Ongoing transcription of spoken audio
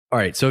All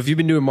right. So if you've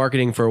been doing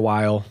marketing for a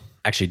while,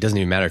 actually, it doesn't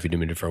even matter if you've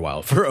been doing it for a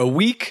while, for a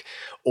week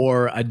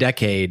or a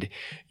decade,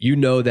 you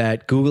know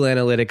that Google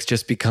Analytics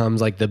just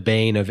becomes like the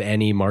bane of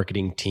any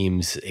marketing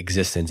team's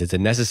existence. It's a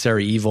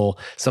necessary evil.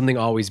 Something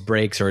always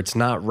breaks, or it's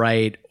not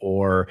right,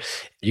 or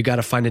you got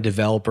to find a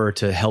developer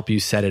to help you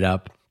set it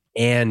up.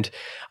 And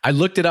I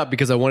looked it up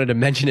because I wanted to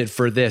mention it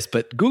for this,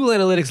 but Google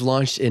Analytics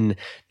launched in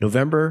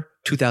November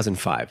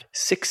 2005,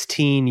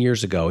 16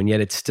 years ago. And yet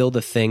it's still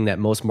the thing that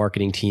most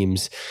marketing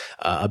teams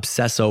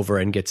obsess over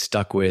and get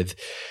stuck with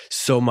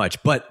so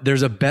much. But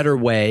there's a better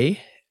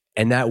way,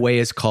 and that way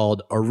is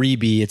called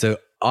Aribi. It's an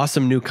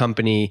awesome new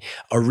company,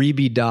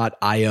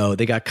 Aribi.io.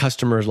 They got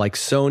customers like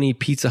Sony,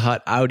 Pizza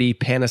Hut, Audi,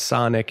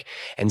 Panasonic,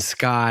 and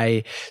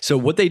Sky. So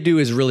what they do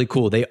is really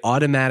cool. They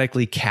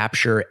automatically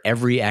capture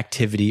every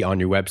activity on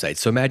your website.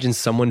 So imagine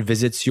someone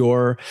visits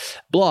your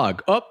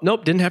blog. Oh,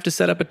 nope, didn't have to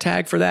set up a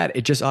tag for that.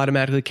 It just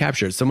automatically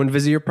captures. Someone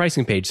visit your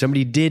pricing page.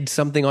 Somebody did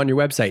something on your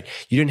website.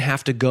 You didn't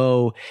have to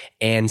go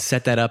and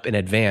set that up in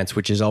advance,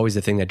 which is always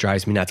the thing that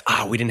drives me nuts.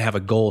 We didn't have a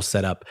goal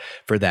set up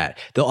for that.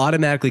 They'll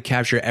automatically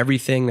capture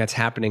everything that's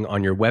happening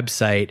on your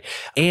website,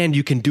 and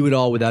you can do it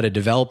all without a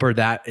developer.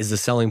 That is the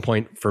selling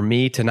point for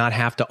me, to not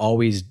have to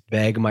always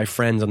beg my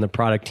friends on the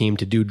product team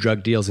to do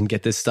drug deals and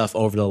get this stuff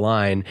over the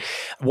line.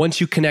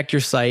 Once you connect your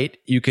site,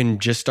 you can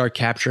just start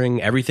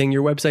capturing everything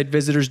your website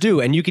visitors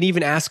do. And you can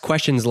even ask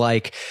questions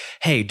like,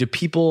 hey,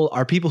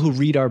 are people who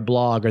read our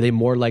blog, are they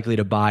more likely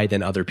to buy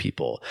than other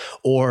people?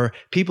 Or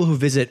people who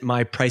visit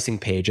my pricing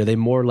page, are they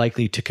more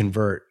likely to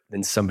convert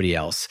than somebody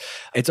else?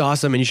 It's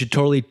awesome, and you should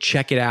totally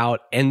check it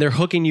out. And they're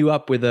hooking you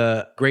up with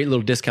a great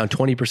little discount,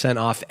 20%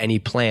 off any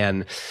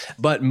plan.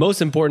 But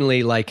most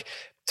importantly,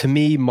 to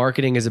me,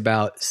 marketing is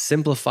about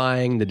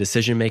simplifying the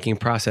decision-making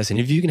process.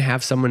 And if you can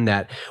have someone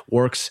that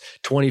works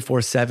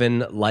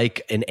 24/7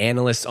 like an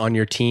analyst on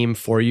your team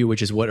for you,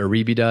 which is what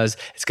Aribi does,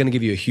 it's going to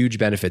give you a huge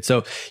benefit.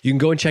 So you can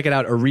go and check it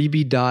out,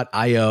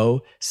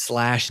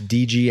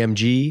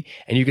 aribi.io/DGMG,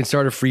 and you can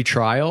start a free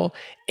trial.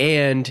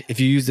 And if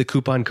you use the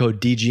coupon code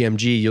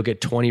DGMG, you'll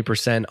get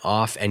 20%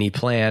 off any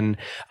plan.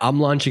 I'm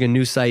launching a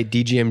new site,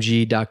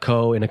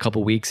 dgmg.co, in a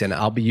couple weeks, and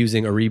I'll be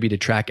using Aribi to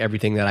track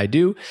everything that I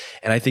do.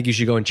 And I think you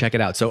should go and check it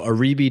out. So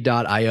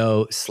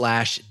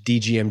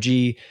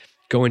aribi.io/DGMG,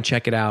 go and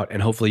check it out,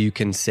 and hopefully you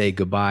can say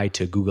goodbye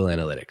to Google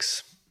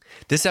Analytics.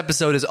 This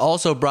episode is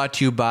also brought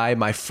to you by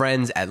my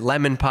friends at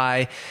Lemon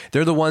Pie.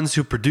 They're the ones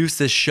who produce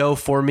this show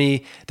for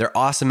me. They're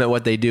awesome at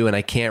what they do, and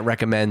I can't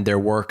recommend their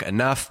work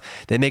enough.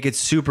 They make it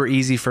super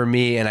easy for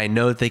me, and I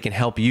know that they can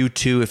help you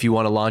too if you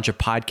want to launch a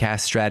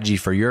podcast strategy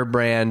for your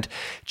brand.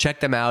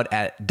 Check them out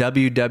at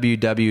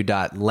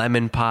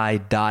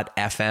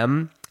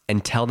www.lemonpie.fm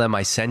and tell them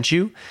I sent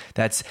you.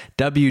 That's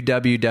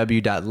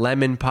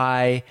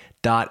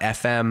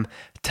www.lemonpie.fm.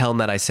 Tell them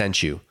that I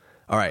sent you.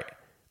 All right,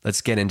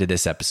 let's get into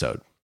this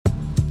episode.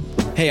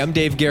 Hey, I'm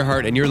Dave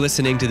Gerhardt, and you're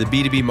listening to the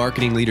B2B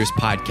Marketing Leaders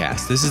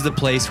Podcast. This is the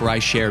place where I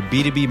share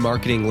B2B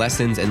marketing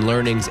lessons and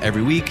learnings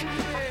every week.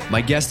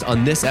 My guest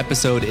on this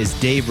episode is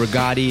Dave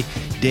Rigotti.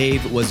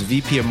 Dave was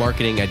VP of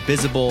Marketing at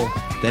Bizible.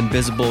 Then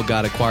Bizible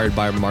got acquired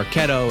by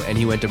Marketo, and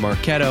he went to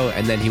Marketo,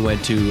 and then he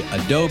went to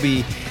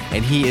Adobe.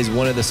 And he is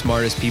one of the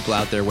smartest people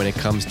out there when it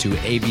comes to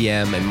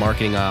ABM and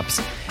marketing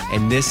ops.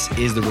 And this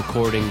is the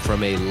recording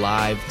from a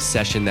live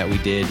session that we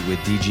did with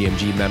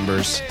DGMG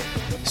members.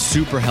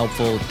 Super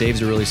helpful.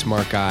 Dave's a really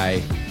smart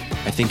guy.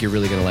 I think you're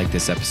really going to like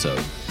this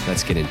episode.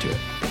 Let's get into it.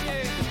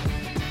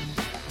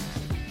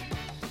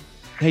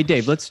 Hey,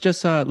 Dave, let's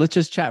just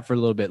chat for a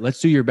little bit.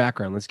 Let's do your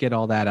background. Let's get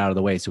all that out of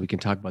the way so we can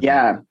talk about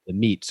the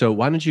meat. So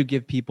why don't you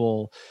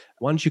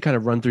kind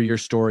of run through your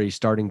story,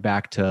 starting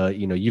back to,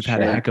 you've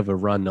had a heck of a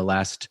run the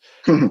last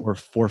 4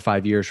 or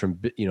 5 years from,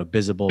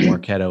 Bizible,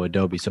 Marketo,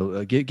 Adobe.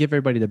 So give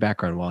everybody the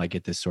background while I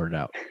get this sorted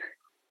out.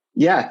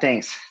 Yeah,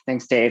 thanks.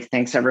 Thanks, Dave.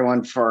 Thanks,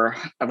 everyone, for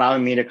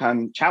allowing me to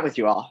come chat with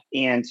you all.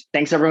 And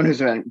thanks, everyone who's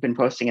been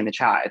posting in the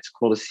chat. It's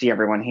cool to see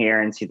everyone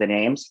here and see the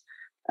names.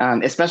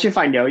 Especially if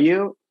I know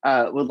you,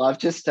 would love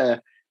just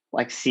to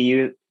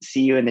see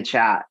you in the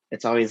chat.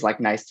 It's always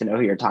nice to know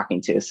who you're talking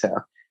to. So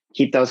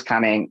keep those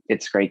coming.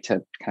 It's great to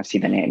kind of see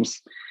the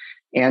names.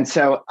 And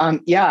so,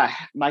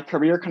 my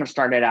career kind of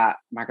started at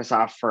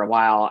Microsoft for a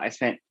while. I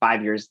spent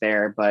 5 years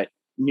there, but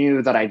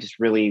knew that I just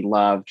really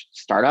loved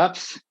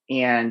startups,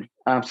 and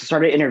so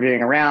started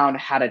interviewing around.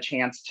 Had a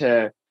chance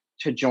to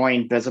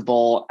join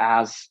Bizible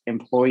as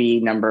employee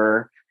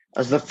number. I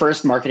was the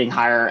first marketing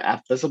hire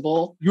at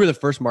Bizible. You were the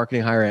first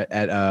marketing hire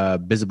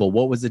at Bizible.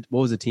 What was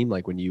the team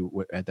like when you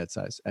were at that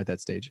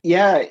stage?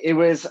 Yeah, it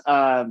was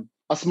a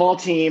small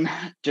team,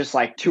 just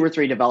 2 or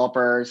 3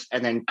 developers,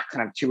 and then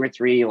kind of 2 or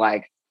 3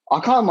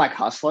 I'll call them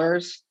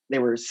hustlers. They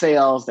were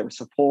sales, they were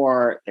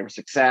support, they were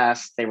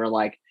success, they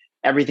were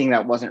everything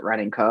that wasn't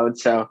writing code.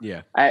 So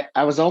yeah,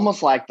 I was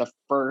almost the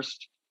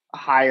first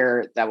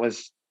hire that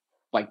was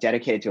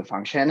dedicated to a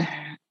function,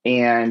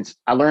 and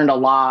I learned a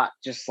lot.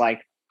 Just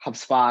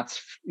HubSpot's,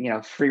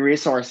 free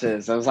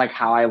resources. That was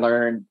how I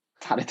learned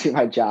how to do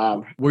my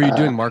job. Were you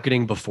doing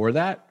marketing before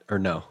that or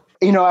no?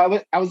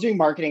 I was doing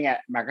marketing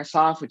at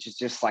Microsoft, which is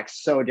just like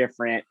so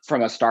different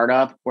from a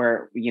startup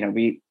where,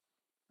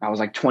 I was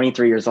like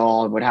 23 years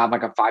old, would have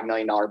like a $5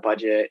 million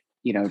budget,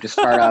 just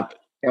start up.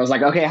 It was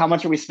like, okay, how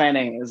much are we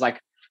spending? It was like,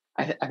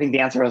 I think the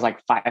answer was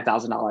like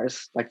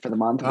 $5,000, like for the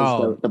month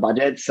was the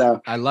budget.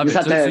 So I love you it.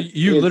 just have So to,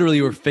 you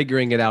literally were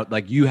figuring it out.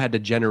 Like you had to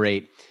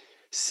generate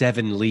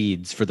 7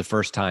 leads for the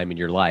first time in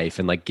your life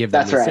and like give them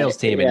that's the right. sales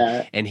team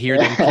Yeah. and hear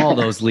them call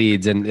those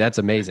leads. And that's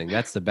amazing.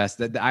 That's the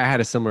best. I had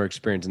a similar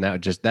experience and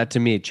that to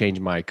me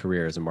changed my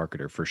career as a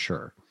marketer for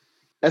sure.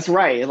 That's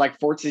right. It like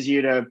forces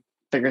you to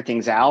figure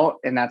things out.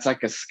 And that's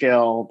like a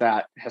skill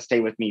that has stayed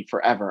with me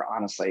forever,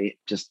 honestly.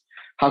 Just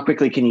how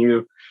quickly can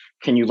you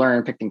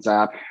learn, pick things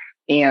up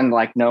and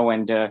like know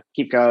when to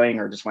keep going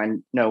or just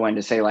know when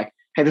to say like,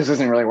 hey, this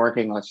isn't really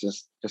working. Let's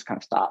just kind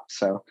of stop.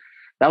 So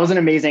that was an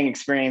amazing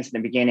experience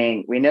in the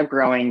beginning. We ended up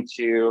growing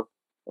to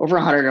over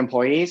 100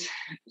 employees.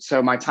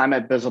 So my time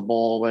at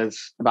Bizible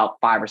was about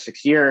 5 or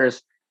 6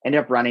 years.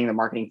 Ended up running the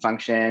marketing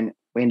function.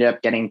 We ended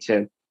up getting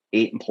to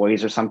 8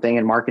 employees or something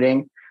in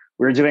marketing.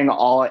 We were doing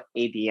all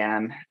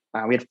ABM.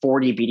 We had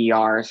 40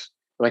 BDRs,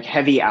 like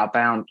heavy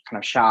outbound kind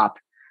of shop.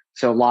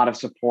 So a lot of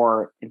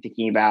support and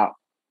thinking about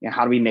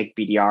how do we make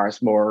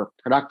BDRs more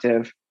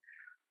productive,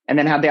 and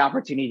then had the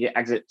opportunity to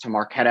exit to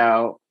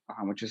Marketo,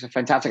 which was a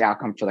fantastic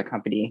outcome for the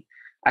company.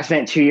 I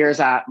spent 2 years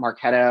at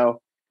Marketo,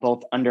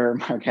 both under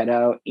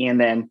Marketo, and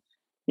then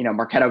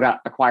Marketo got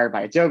acquired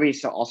by Adobe,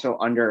 so also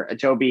under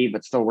Adobe,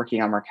 but still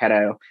working on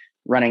Marketo,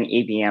 running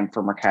ABM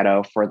for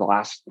Marketo for the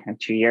last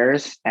 2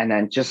 years, and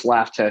then just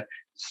left to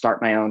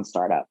start my own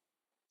startup.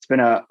 It's been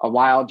a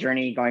wild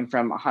journey going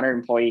from 100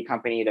 employee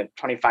company to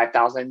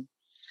 25,000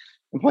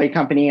 employee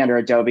company under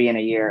Adobe in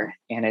a year,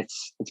 and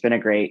it's been a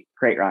great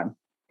run.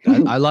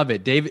 I love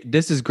it, Dave.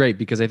 This is great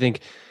because I think,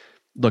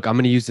 look, I'm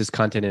going to use this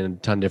content in a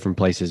ton of different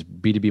places.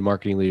 B2B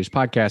Marketing Leaders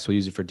Podcast, we'll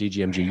use it for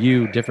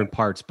DGMGU, different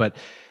parts. But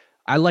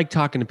I like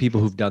talking to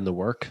people who've done the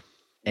work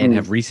and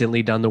have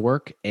recently done the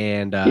work.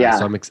 And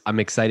so I'm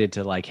excited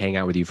to like hang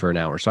out with you for an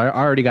hour. So I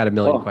already got a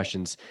million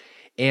questions.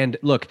 And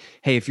look,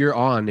 hey, if you're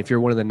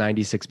one of the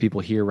 96 people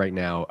here right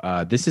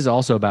now, this is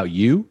also about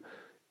you.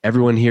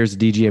 Everyone here is a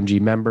DGMG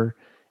member.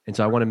 And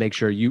so I want to make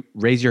sure you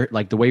raise your,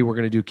 like the way we're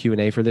going to do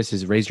Q&A for this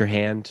is raise your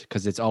hand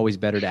because it's always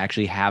better to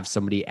actually have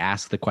somebody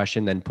ask the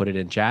question than put it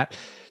in chat.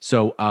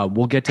 So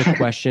we'll get to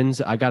questions.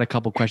 I got a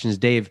couple questions.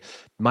 Dave,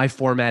 my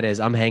format is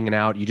I'm hanging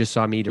out. You just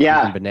saw me eat a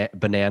freaking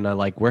banana.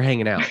 Like we're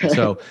hanging out.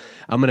 So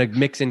I'm going to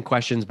mix in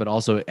questions, but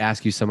also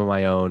ask you some of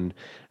my own.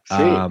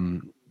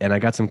 And I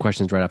got some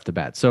questions right off the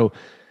bat. So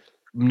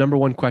number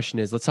one question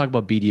is, let's talk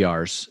about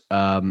BDRs.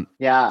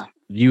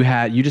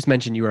 You just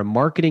mentioned you were a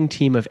marketing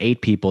team of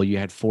 8 people. You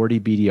had 40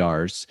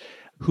 BDRs.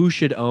 Who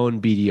should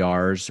own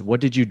BDRs? What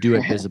did you do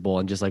at Bizible?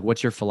 And just like,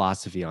 what's your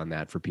philosophy on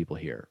that for people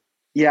here?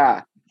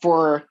 Yeah.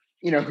 For,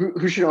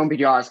 who should own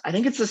BDRs? I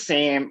think it's the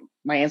same.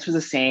 My answer is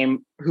the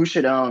same. Who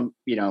should own,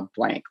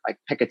 blank, like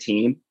pick a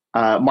team.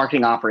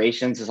 Marketing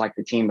operations is like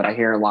the team, but I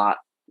hear a lot,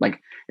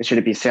 like, should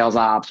it be sales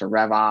ops or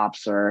rev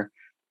ops or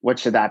what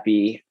should that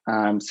be?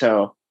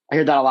 So I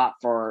hear that a lot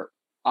for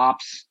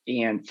ops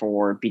and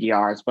for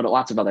BDRs, but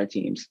lots of other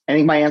teams. I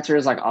think my answer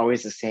is like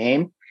always the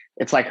same.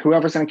 It's like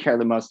whoever's going to care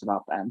the most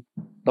about them.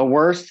 The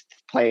worst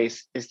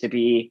place is to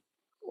be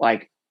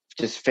like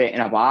just fit in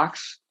a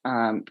box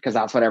because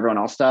that's what everyone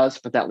else does.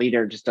 But that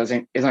leader just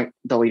isn't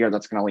the leader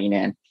that's going to lean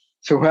in.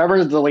 So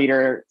whoever the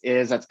leader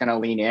is that's going to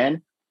lean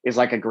in is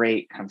like a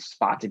great kind of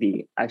spot to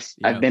be.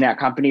 I've been at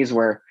companies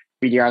where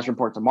BDRs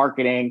report to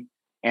marketing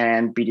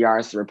and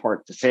BDRs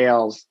report to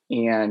sales,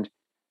 and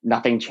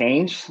nothing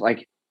changed.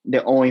 Like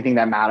the only thing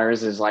that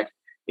matters is like,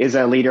 is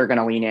a leader going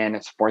to lean in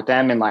and support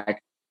them? And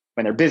like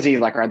when they're busy,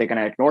 like, are they going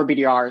to ignore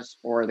BDRs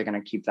or are they going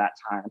to keep that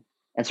time?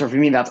 And so for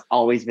me, that's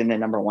always been the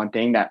number one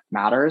thing that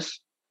matters.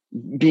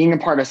 Being a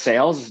part of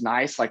sales is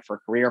nice, like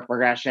for career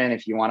progression,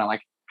 if you want to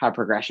like have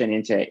progression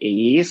into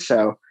AEs.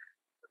 So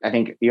I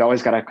think you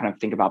always got to kind of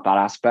think about that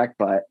aspect,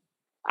 but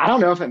I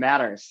don't know if it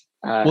matters.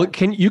 Well,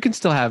 you can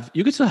still have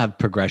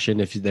progression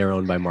if they're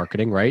owned by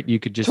marketing, right? You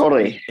could just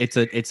totally.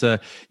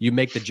 You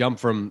make the jump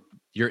from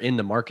you're in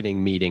the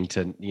marketing meeting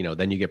to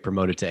then you get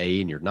promoted to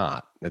AE and you're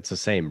not. It's the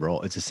same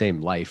role. It's the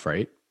same life,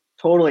 right?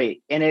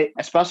 Totally, and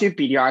especially if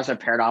BDRs are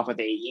paired off with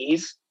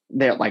AEs,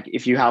 that like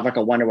if you have like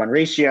a 1-to-1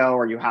 ratio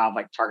or you have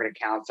like target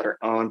accounts that are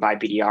owned by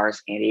BDRs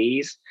and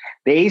AEs,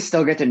 they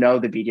still get to know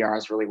the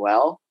BDRs really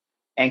well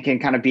and can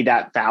kind of be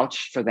that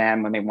vouch for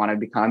them when they want to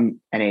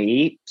become an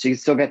AE. So you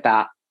still get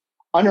that.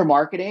 Under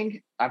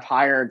marketing, I've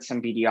hired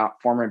some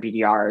former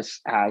BDRs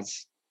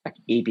as like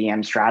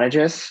ABM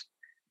strategists,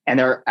 and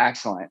they're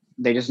excellent.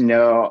 They just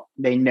know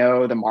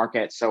the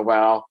market so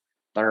well.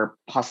 They're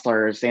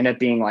hustlers. They end up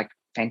being like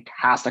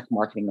fantastic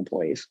marketing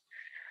employees.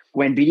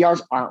 When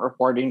BDRs aren't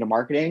reporting to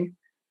marketing,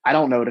 I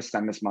don't notice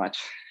them as much.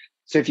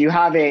 So if you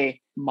have a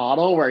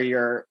model where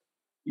you're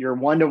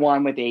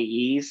 1-to-1 with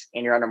AEs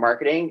and you're under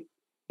marketing,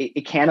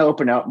 it can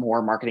open up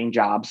more marketing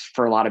jobs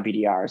for a lot of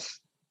BDRs.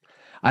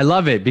 I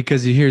love it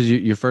because here's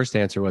your first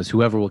answer was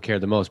whoever will care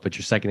the most, but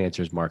your second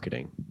answer is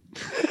marketing.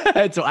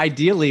 So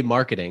ideally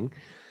marketing,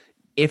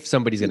 if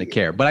somebody's going to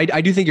care. But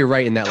I do think you're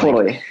right in that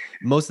Totally. like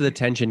most of the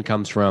tension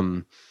comes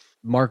from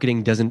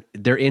marketing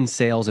they're in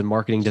sales and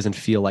marketing doesn't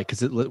feel like,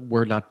 because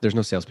there's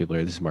no salespeople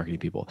here, this is marketing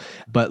people,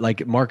 but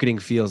like marketing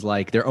feels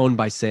like they're owned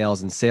by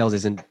sales and sales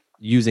isn't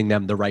using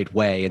them the right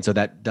way. And so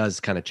that does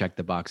kind of check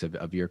the box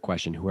of your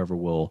question, whoever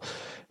will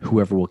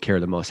care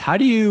the most. How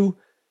do you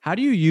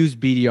use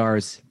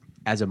BDRs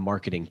as a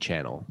marketing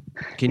channel?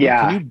 Can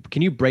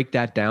you break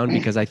that down?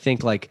 Because I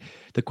think like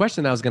the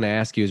question I was going to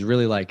ask you is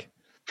really like,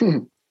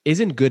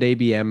 isn't good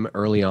ABM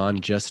early on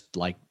just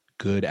like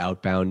good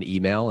outbound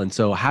email? And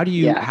so how do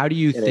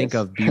you think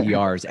of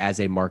BDRs as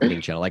a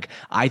marketing channel? Like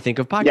I think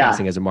of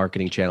podcasting as a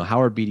marketing channel.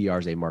 How are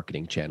BDRs a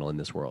marketing channel in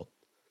this world?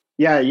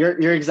 Yeah,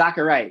 you're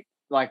exactly right.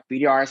 Like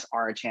BDRs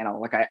are a channel.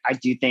 Like I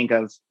do think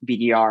of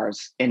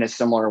BDRs in a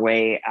similar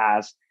way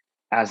as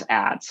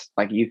ads.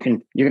 Like you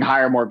can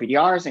hire more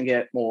BDRs and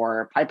get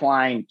more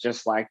pipeline,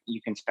 just like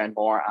you can spend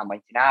more on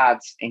LinkedIn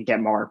ads and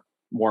get more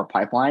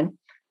pipeline.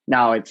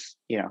 Now it's,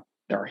 there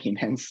are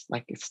humans,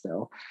 like it's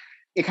still,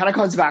 it kind of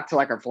comes back to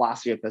like our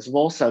philosophy of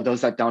Bizible. So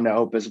those that don't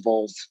know,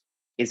 Bizible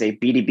is a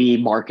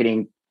B2B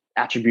marketing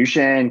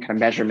attribution, kind of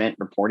measurement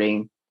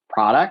reporting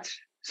product.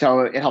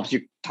 So it helps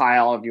you tie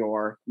all of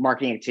your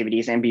marketing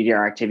activities and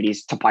BDR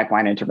activities to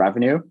pipeline into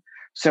revenue.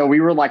 So we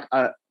were like,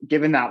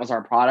 given that was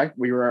our product,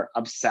 we were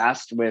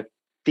obsessed with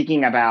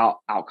thinking about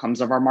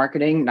outcomes of our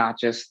marketing, not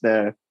just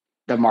the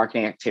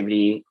marketing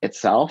activity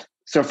itself.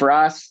 So for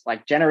us,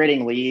 like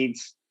generating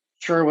leads,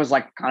 sure was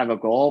like kind of a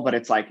goal, but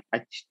it's like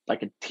a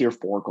tier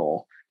 4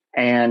 goal.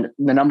 And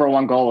the number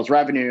one goal was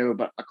revenue,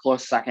 but a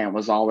close second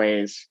was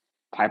always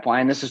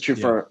pipeline. This is true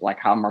for like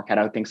how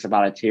Marketo thinks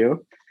about it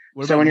too.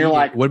 What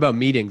about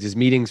meetings? Does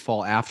meetings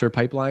fall after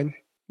pipeline?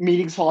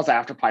 Meetings falls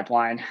after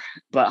pipeline,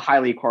 but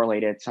highly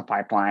correlated to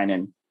pipeline.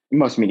 And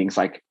most meetings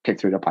like kick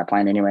through the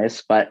pipeline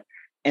anyways.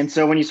 And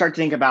so when you start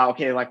to think about,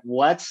 okay, like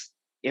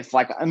if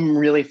like I'm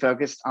really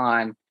focused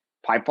on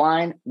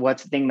pipeline,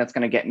 what's the thing that's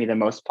going to get me the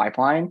most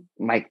pipeline?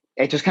 Like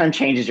it just kind of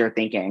changes your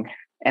thinking.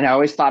 And I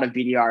always thought of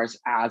BDRs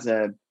as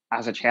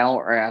a channel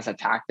or as a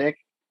tactic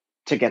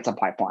to get to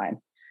pipeline.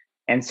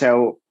 And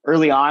so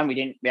early on,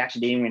 we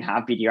actually didn't even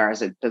have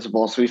BDRs at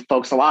Bizible. So we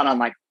focused a lot on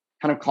like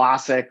kind of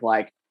classic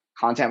like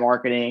content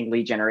marketing,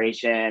 lead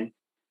generation.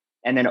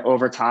 And then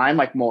over time,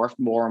 like more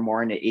and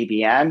more into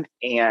ABM.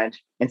 And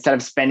instead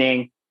of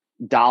spending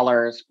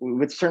dollars, we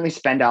would certainly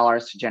spend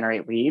dollars to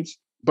generate leads.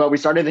 But we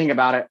started thinking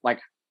about it like,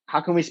 how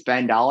can we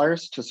spend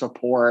dollars to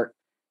support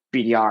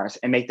BDRs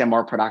and make them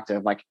more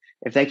productive? Like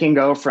if they can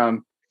go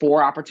from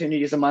 4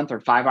 opportunities a month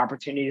or 5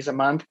 opportunities a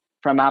month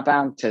from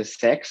outbound to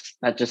 6,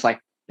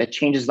 that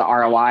changes the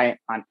ROI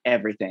on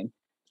everything.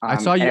 I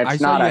saw you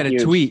had a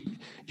tweet.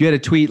 You had a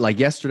tweet like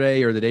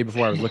yesterday or the day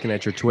before. I was looking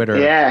at your Twitter.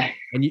 Yeah.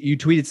 And you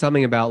tweeted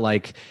something about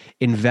like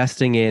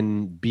investing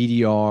in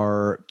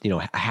BDR,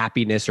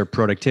 happiness or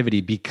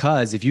productivity,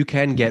 because if you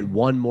can get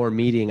one more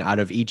meeting out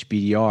of each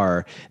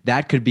BDR,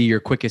 that could be your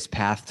quickest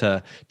path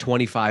to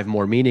 25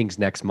 more meetings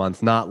next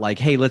month. Not like,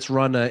 hey, let's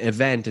run an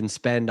event and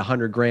spend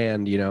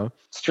 $100,000,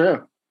 It's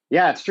true.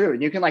 Yeah, it's true.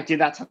 And you can like do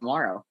that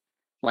tomorrow.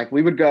 Like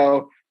we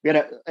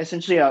had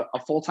essentially a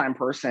full-time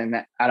person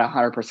at a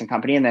 100%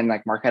 company. And then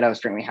like Marketo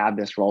certainly had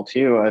this role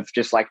too, of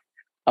just like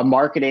a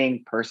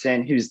marketing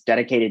person who's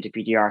dedicated to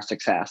BDR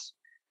success.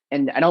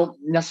 And I don't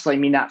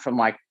necessarily mean that from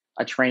like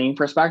a training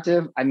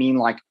perspective. I mean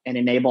like an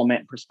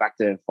enablement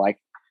perspective. Like,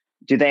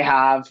 do they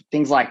have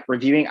things like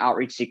reviewing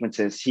outreach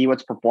sequences, see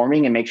what's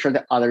performing and make sure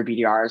that other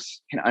BDRs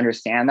can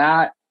understand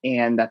that.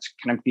 And that's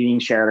kind of being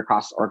shared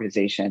across the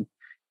organization.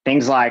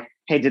 Things like,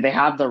 hey, do they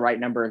have the right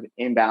number of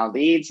inbound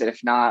leads? And if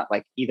not,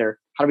 like either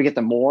how do we get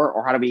them more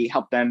or how do we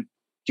help them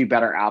do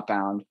better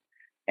outbound?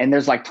 And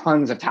there's like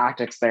tons of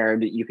tactics there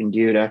that you can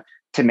do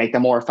to make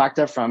them more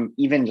effective, from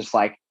even just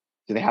like,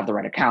 do they have the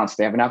right accounts?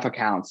 Do they have enough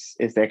accounts?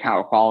 Is the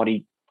account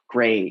quality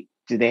great?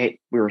 We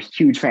were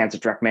huge fans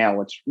of direct mail,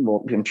 which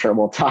I'm sure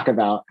we'll talk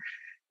about.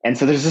 And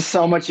so there's just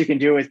so much you can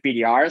do with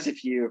BDRs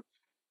if you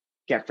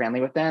get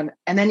friendly with them.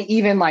 And then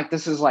even like,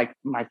 this is like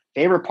my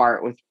favorite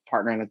part with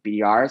partnering with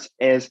BDRs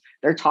is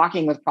they're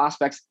talking with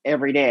prospects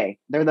every day.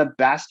 They're the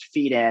best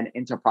feed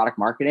into product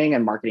marketing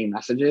and marketing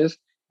messages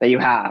that you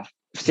have.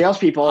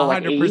 Salespeople, 100%.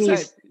 Like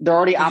AEs, they're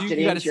already opted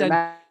into your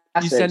message.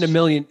 You send a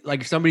million,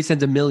 like if somebody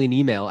sends a million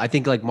email, I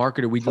think like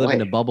marketer, we live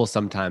in a bubble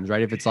sometimes,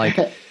 right? If it's like,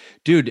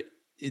 dude,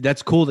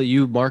 that's cool that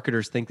you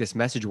marketers think this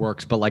message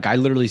works, but like I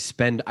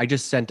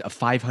just sent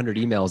 500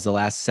 emails the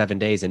last 7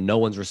 days and no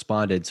one's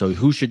responded. So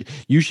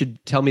you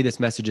should tell me this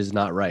message is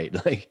not right.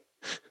 Like,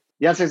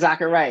 that's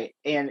exactly right.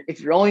 And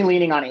if you're only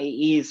leaning on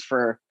AEs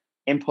for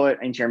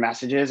input into your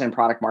messages and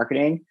product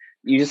marketing,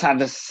 you just have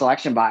this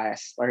selection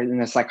bias or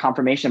this like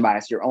confirmation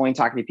bias. You're only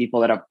talking to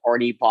people that have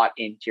already bought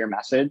into your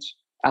message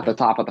at the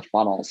top of the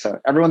funnel.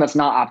 So everyone that's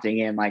not opting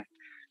in, like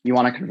you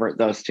want to convert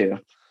those two.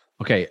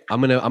 Okay.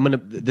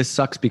 This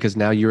sucks because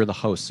now you're the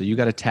host. So you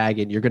got to tag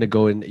it. You're going to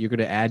go in, you're going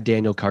to add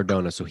Daniel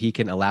Cardona so he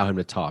can allow him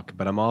to talk.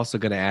 But I'm also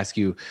going to ask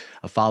you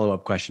a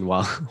follow-up question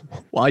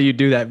while you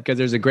do that, because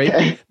there's a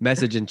great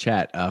message in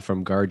chat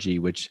from Gargi,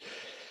 which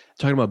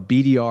talking about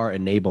BDR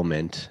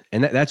enablement,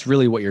 and that's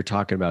really what you're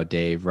talking about,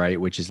 Dave, right?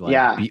 Which is like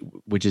Yeah.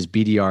 which is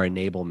BDR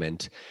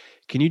enablement.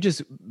 Can you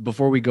just,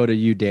 before we go to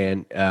you,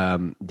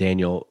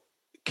 Daniel,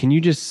 can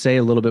you just say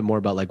a little bit more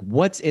about like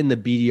what's in the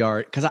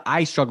BDR? Because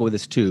I struggle with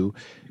this too.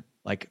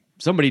 Like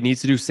somebody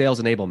needs to do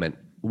sales enablement.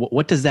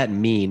 What does that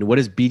mean? What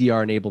does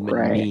BDR enablement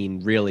Right.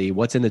 mean really?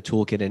 What's in the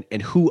toolkit,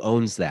 and who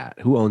owns that?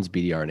 Who owns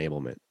BDR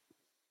enablement?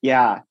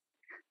 Yeah.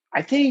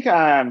 I think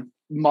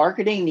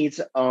marketing needs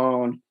to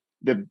own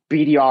the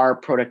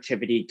BDR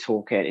productivity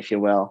toolkit, if you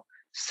will.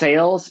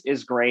 Sales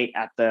is great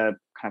at the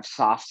kind of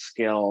soft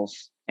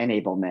skills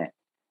enablement.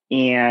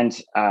 And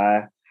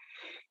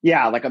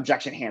yeah, like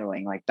objection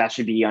handling, like that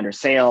should be under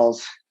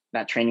sales.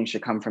 That training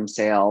should come from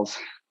sales,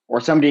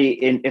 or somebody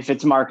in, if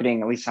it's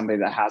marketing, at least somebody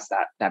that has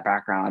that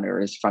background or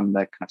is from the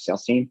kind of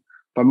sales team.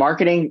 But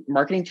marketing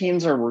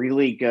teams are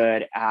really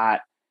good at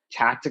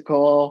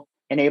tactical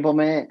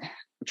enablement,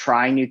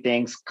 trying new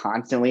things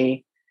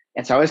constantly.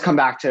 And so I always come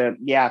back to,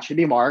 yeah, it should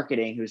be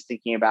marketing who's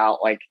thinking about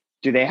like,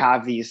 do they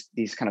have these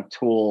kind of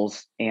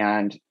tools?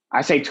 And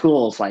I say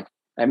tools, like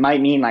it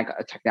might mean like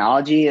a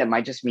technology. It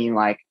might just mean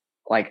like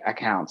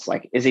accounts.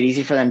 Like, is it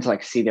easy for them to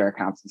like see their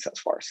accounts in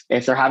Salesforce?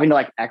 If they're having to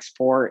like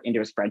export into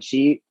a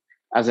spreadsheet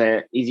as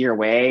a easier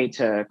way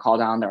to call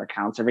down their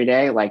accounts every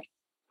day, like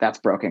that's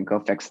broken. Go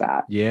fix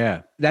that.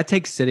 Yeah, that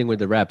takes sitting with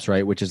the reps,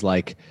 right? Which is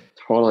like,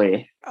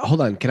 Totally.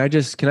 hold on, can I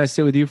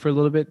sit with you for a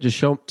little bit?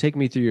 Just take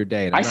me through your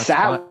day. And I I'm not,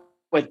 sat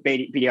with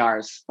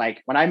BDRs.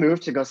 Like when I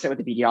moved to go sit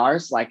with the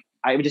BDRs, like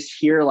I would just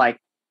hear like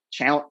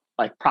channel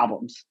like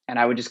problems, and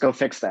I would just go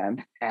fix them.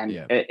 And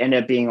it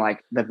ended up being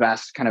like the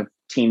best kind of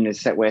team to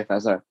sit with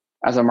as a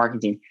marketing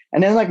team.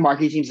 And then like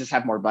marketing teams just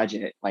have more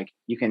budget. Like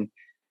you can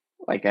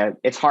like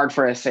it's hard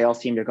for a sales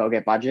team to go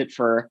get budget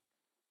for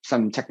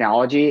some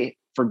technology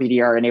for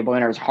BDR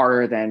enablement, or it's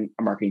harder than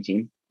a marketing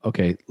team.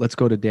 Okay, let's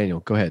go to Daniel.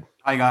 Go ahead.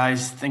 Hi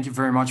guys, thank you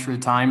very much for your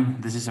time.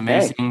 This is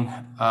amazing.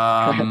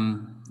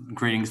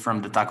 Greetings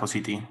from the Taco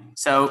City.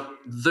 So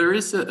there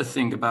is a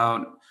thing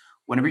about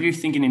whenever you're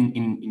thinking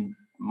in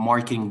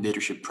marketing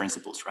leadership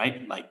principles,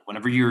 right? Like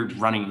whenever you're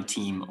running a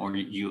team or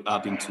you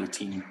up into a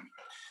team,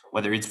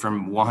 whether it's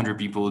from 100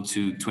 people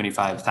to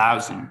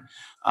 25,000,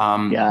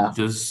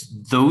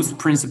 those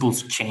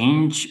principles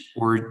change,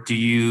 or do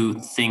you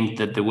think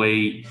that the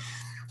way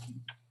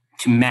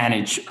to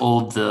manage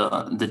all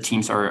the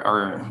teams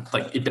are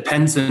like, it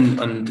depends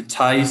on the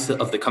size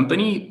of the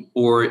company,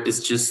 or it's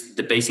just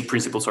the basic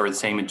principles are the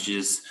same and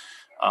just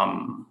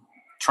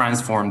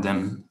transform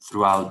them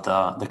throughout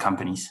the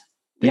companies?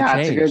 They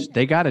change.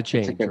 They got to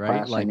change,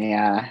 right? Question. Like,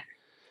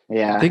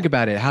 yeah. Think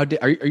about it. How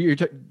are you,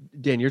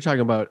 Dan? You're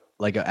talking about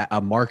like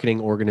a marketing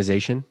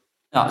organization.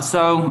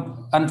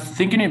 So I'm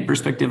thinking in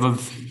perspective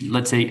of,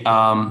 let's say,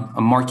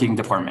 a marketing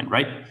department,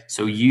 right?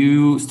 So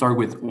you start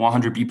with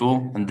 100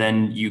 people, and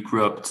then you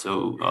grew up.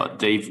 So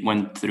Dave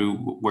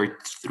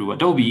worked through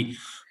Adobe,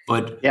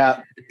 but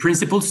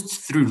principles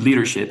through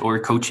leadership or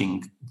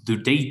coaching, do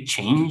they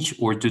change,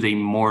 or do they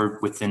more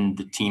within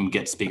the team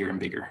gets bigger and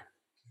bigger?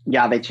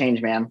 Yeah, they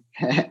change, man.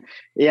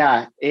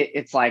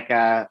 It's like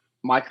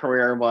my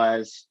career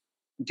was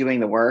doing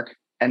the work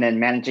and then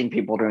managing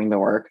people doing the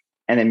work,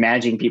 and then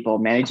managing people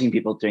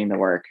doing the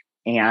work.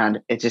 And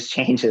it just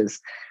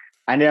changes.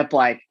 I ended up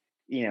like,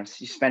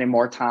 spending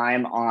more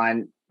time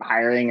on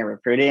hiring and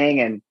recruiting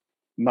and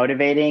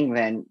motivating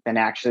than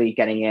actually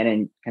getting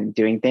in and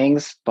doing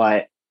things.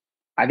 But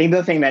I think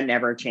the thing that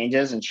never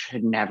changes and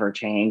should never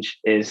change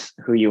is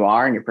who you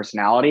are and your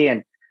personality,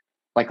 and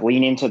like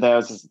lean into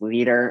those as a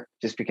leader.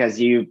 Just because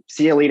you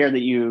see a leader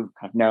that you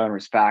kind of know and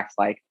respect,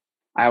 like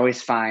I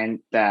always find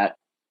that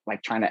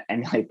like trying to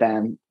emulate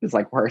them is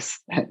like worse.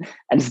 And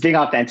just being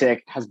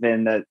authentic has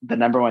been the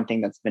number one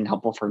thing that's been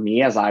helpful for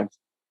me as I've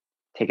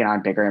taken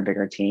on bigger and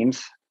bigger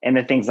teams, and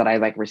the things that I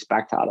like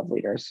respect out of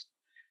leaders.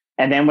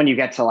 And then when you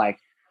get to like,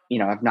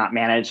 I've not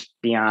managed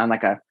beyond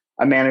like a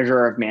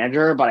manager of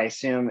manager, but I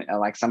assume at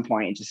like some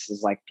point it just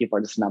is like people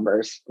are just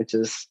numbers, which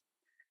is,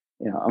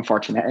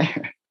 unfortunate,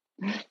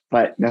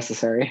 but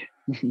necessary.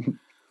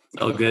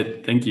 Oh,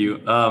 good. Thank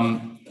you.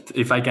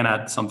 If I can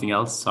add something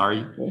else,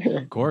 sorry.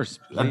 Of course.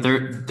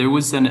 There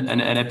was an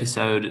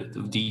episode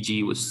of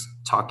DG was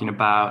talking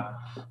about,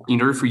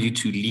 in order for you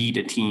to lead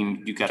a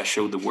team, you got to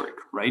show the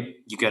work, right?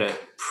 You got to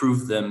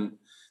prove them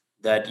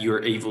that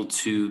you're able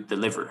to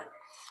deliver.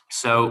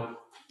 So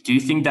do you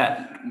think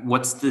that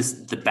what's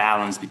the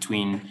balance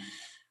between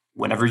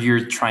whenever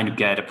you're trying to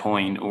get a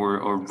point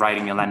or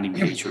writing a landing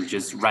page or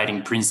just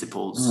writing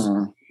principles,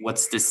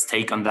 what's this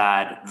take on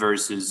that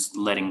versus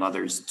letting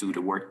others do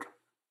the work?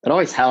 It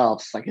always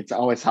helps. Like it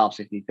always helps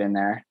if you've been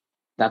there.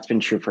 That's been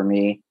true for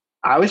me.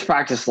 I always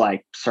practice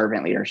like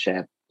servant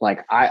leadership.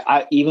 Like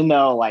I even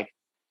though like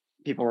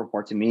people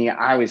report to me,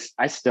 I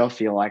still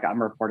feel like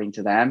I'm reporting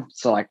to them.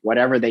 So like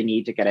whatever they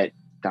need to get it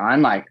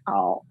done, like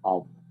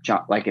I'll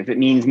jump. Like if it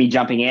means me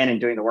jumping in and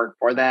doing the work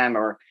for them,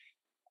 or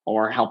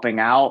helping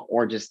out,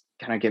 or just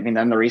kind of giving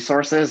them the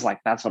resources, like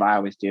that's what I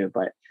always do.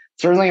 But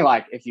certainly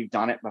like if you've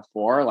done it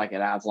before, like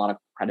it adds a lot of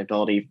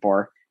credibility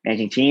for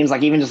managing teams,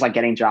 like even just like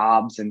getting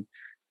jobs and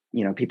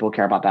people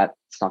care about that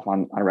stuff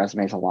on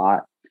resumes a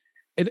lot.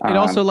 It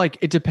also like,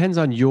 it depends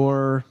on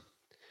your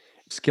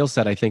skill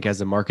set, I think,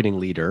 as a marketing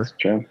leader.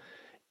 True.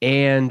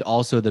 And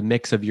also the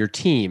mix of your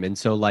team. And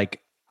so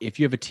like, if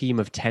you have a team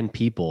of 10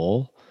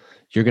 people,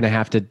 you're going to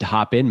have to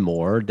hop in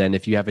more than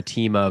if you have a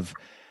team of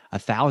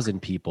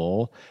 1,000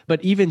 people.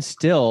 But even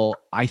still,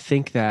 I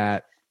think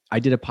that I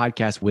did a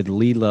podcast with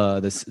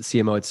Leela, the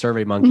CMO at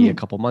SurveyMonkey, a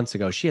couple months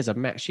ago. She has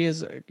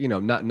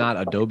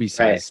not Adobe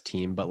size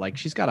team, but like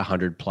she's got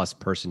 100+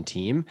 person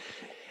team.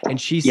 And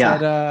she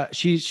said,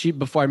 she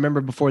before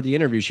the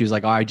interview, she was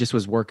like, "Oh, I just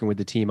was working with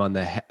the team on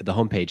the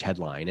homepage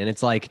headline." And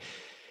it's like,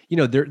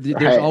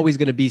 there's always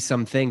going to be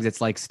some things.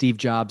 It's like Steve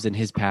Jobs and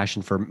his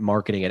passion for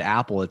marketing at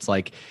Apple. It's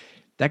like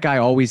that guy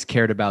always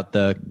cared about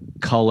the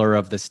color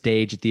of the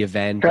stage at the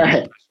event,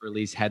 and the press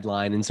release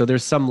headline. And so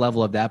there's some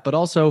level of that, but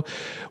also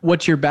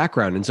what's your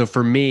background? And so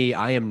for me,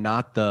 I am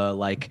not the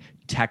like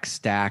tech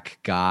stack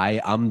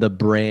guy. I'm the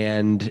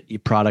brand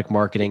product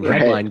marketing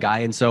headline guy.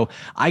 And so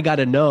I got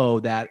to know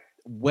that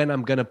when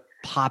I'm going to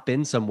pop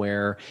in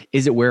somewhere,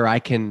 is it where I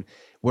think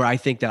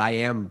that I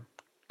am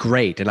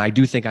great? And I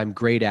do think I'm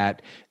great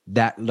at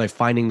that, like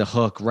finding the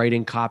hook,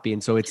 writing copy.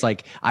 And so it's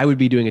like, I would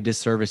be doing a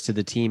disservice to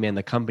the team and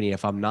the company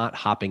if I'm not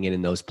hopping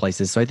in those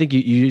places. So I think you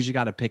usually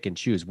got to pick and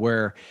choose,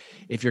 where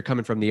if you're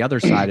coming from the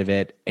other side of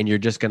it and you're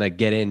just going to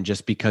get in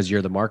just because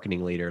you're the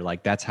marketing leader,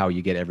 like that's how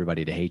you get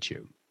everybody to hate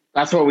you.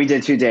 That's what we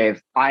did too,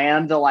 Dave. I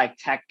am the like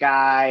tech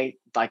guy.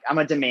 Like I'm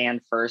a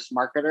demand first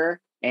marketer,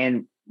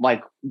 and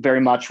like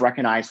very much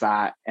recognize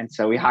that. And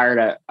so we hired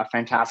a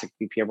fantastic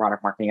VP of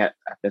product marketing at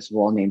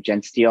Bizible named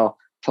Jen Steele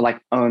to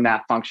like own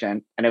that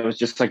function. And it was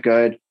just a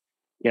good,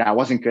 I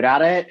wasn't good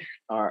at it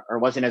or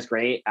wasn't as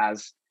great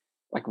as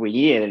like we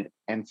needed.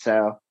 And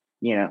so,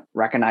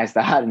 recognize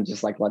that and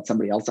just like let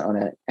somebody else own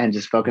it and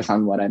just focus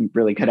on what I'm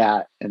really good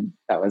at. And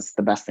that was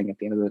the best thing at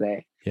the end of the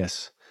day.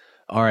 Yes.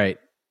 All right,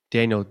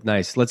 Daniel.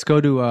 Nice. Let's go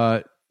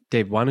to,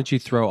 Dave, why don't you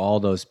throw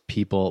all those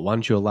people? Why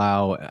don't you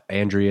allow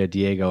Andrea,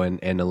 Diego,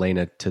 and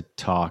Elena to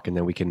talk, and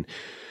then we can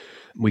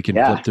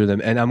flip through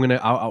them. And I'm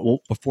gonna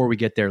before we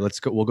get there,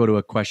 we'll go to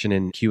a question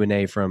in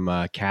Q&A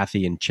from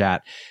Kathy in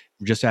chat,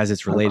 just as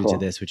it's related to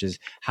this, which is,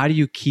 how do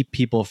you keep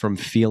people from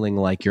feeling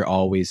like you're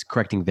always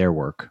correcting their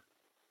work?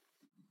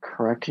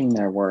 Correcting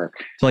their work.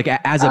 So like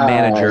as a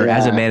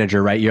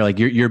manager, right?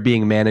 You're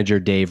being manager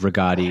Dave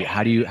Rigotti.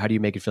 How do you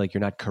make it feel like you're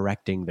not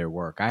correcting their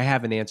work? I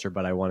have an answer,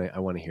 but I want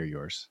to hear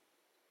yours.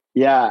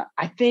 Yeah,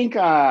 I think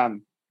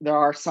there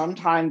are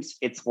sometimes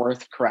it's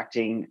worth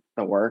correcting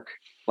the work,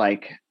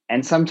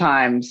 and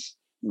sometimes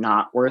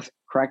not worth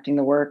correcting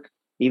the work,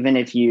 even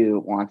if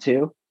you want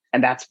to.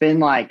 And that's been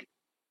like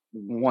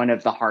one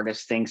of the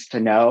hardest things to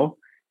know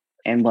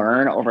and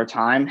learn over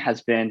time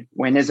has been,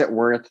 when is it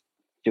worth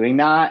doing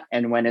that?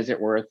 And when is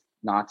it worth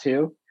not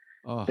to?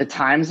 Oh. The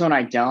times when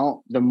I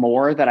don't, the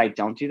more that I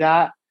don't do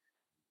that,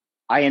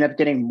 I end up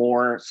getting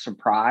more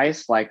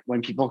surprised. Like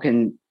when people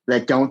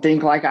that don't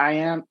think like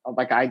I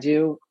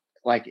do,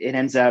 like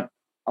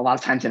a lot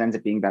of times it ends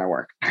up being better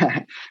work.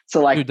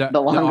 So like dude,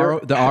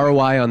 the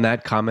ROI on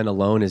that comment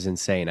alone is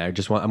insane. I'm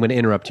going to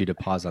interrupt you to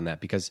pause on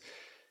that, because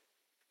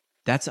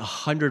that's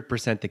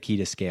 100% the key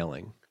to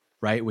scaling,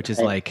 right? Which is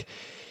like,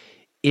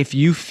 if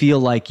you feel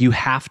like you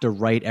have to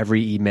write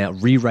every email,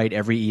 rewrite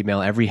every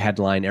email, every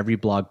headline, every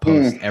blog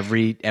post,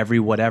 every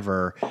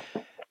whatever.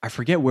 I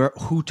forget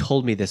who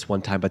told me this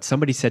one time, but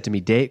somebody said to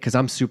me, Dave, because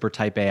I'm super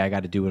type A, I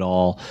got to do it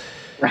all.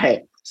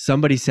 Right.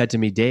 Somebody said to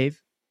me,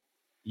 Dave,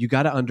 you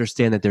got to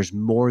understand that there's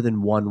more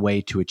than one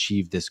way to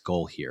achieve this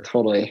goal here.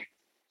 Totally.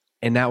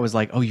 And that was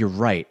like, oh, you're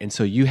right. And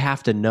so you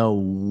have to know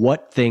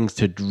what things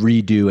to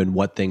redo and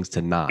what things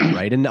to not,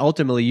 right? And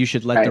ultimately you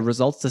should let the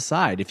results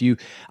decide.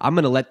 I'm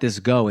going to let this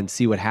go and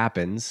see what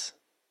happens,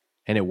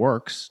 and it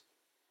works,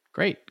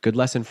 great. Good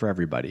lesson for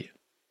everybody.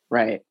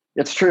 Right.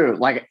 It's true.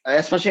 Like,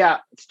 especially at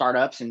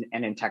startups and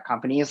in tech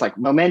companies, like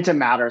momentum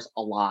matters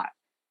a lot.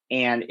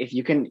 And if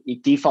you can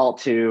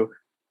default to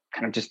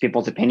kind of just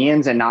people's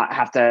opinions and not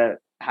have to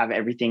have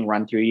everything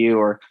run through you,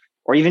 or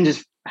even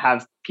just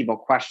have people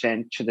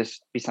question, should this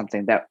be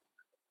something that,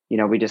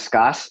 we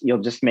discuss,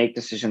 you'll just make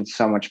decisions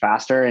so much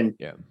faster, and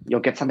you'll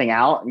get something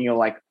out, and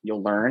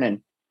you'll learn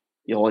and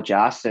you'll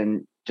adjust.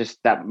 And just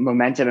that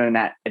momentum and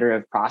that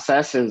iterative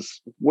process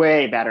is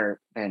way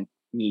better than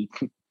me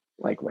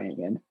like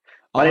weighing in.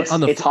 But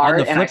it's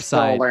hard, and I'm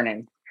still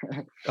learning.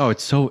 Oh,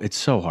 it's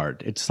so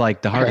hard. It's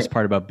like the hardest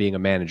part about being a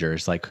manager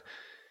is like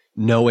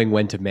knowing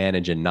when to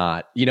manage and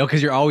not,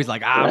 because you're always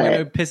like, I'm going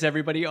to piss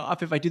everybody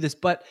off if I do this.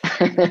 But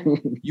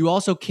you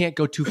also can't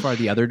go too far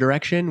the other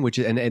direction, which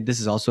is, and this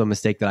is also a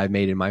mistake that I've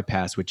made in my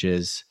past, which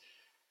is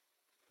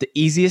the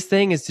easiest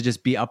thing is to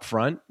just be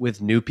upfront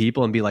with new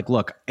people and be like,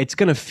 look, it's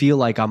going to feel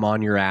like I'm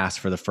on your ass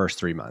for the first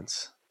 3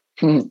 months.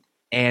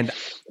 And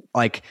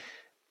like,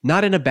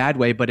 not in a bad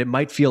way, but it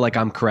might feel like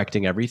I'm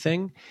correcting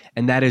everything.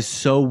 And that is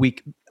so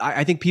weak.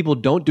 I think people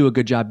don't do a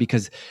good job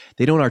because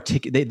they don't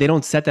articulate, they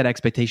don't set that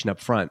expectation up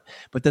front,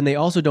 but then they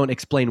also don't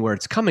explain where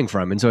it's coming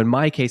from. And so in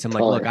my case, I'm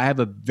like, look, I have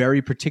a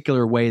very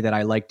particular way that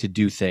I like to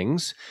do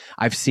things.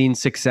 I've seen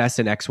success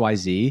in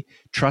XYZ.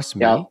 Trust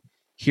me. Yep.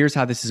 Here's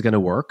how this is going to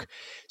work.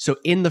 So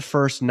in the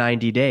first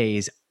 90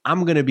 days,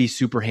 I'm going to be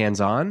super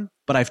hands-on,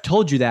 but I've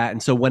told you that.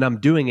 And so when I'm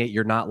doing it,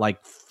 you're not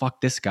like,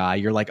 fuck this guy.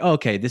 You're like, oh,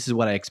 okay, this is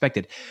what I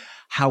expected.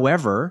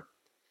 However,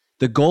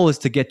 the goal is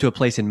to get to a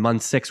place in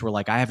month 6 where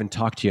like, I haven't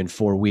talked to you in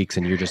 4 weeks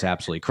and you're just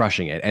absolutely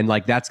crushing it. And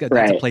like, that's a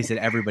place that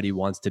everybody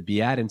wants to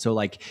be at. And so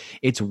like,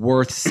 it's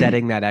worth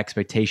setting that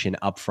expectation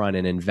up front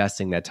and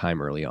investing that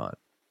time early on.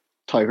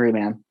 Totally agree,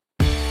 man.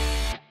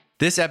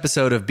 This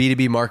episode of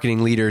B2B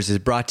Marketing Leaders is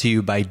brought to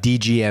you by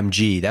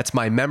DGMG. That's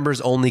my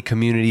members-only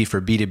community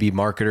for B2B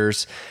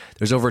marketers.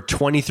 There's over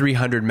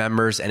 2,300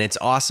 members, and it's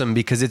awesome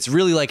because it's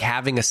really like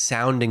having a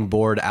sounding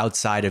board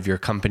outside of your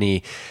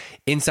company.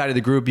 Inside of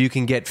the group, you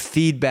can get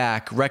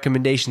feedback,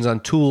 recommendations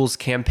on tools,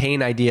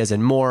 campaign ideas,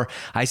 and more.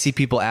 I see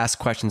people ask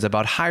questions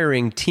about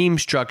hiring, team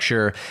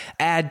structure,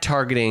 ad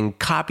targeting,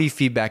 copy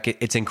feedback.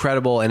 It's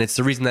incredible, and it's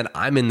the reason that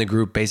I'm in the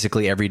group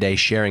basically every day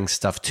sharing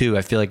stuff too.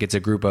 I feel like it's a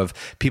group of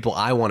people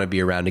I want to be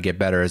around to get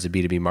better as a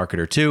B2B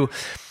marketer too.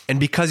 And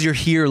because you're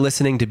here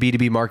listening to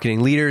B2B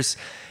Marketing Leaders,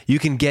 you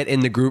can get in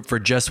the group for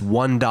just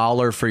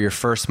 $1 for your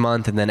first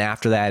month. And then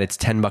after that, it's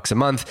 $10 a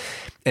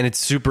month. And it's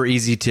super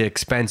easy to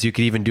expense. You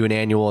could even do an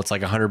annual. It's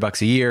like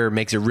 $100 a year.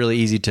 Makes it really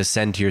easy to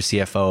send to your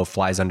CFO.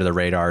 Flies under the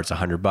radar. It's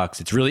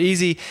 $100. It's really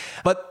easy.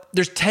 But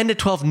there's 10 to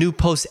 12 new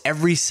posts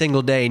every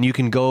single day, and you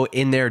can go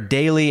in there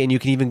daily, and you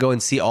can even go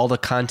and see all the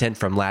content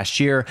from last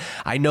year.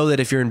 I know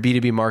that if you're in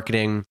B2B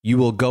marketing, you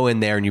will go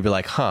in there and you'll be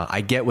like, I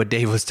get what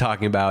Dave was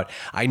talking about.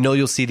 I know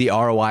you'll see the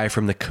ROI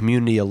from the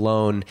community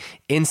alone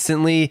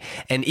instantly,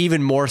 and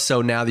even more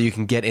so now that you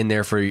can get in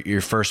there for your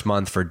first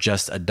month for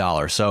just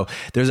 $1. So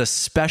there's a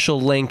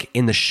special link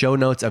in the show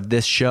notes of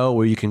this show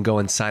where you can go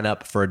and sign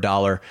up for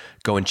 $1.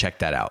 Go and check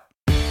that out.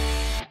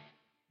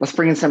 Let's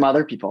bring in some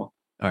other people.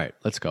 All right,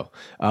 let's go.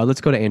 Let's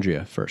go to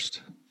Andrea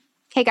first.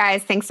 Hey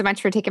guys, thanks so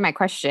much for taking my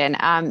question.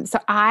 So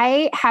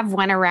I have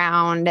one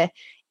around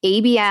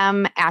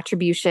ABM,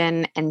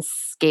 attribution, and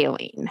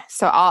scaling.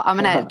 So I'm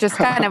going to just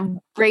kind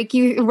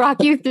of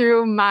rock you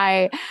through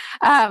my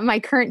my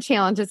current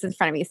challenges in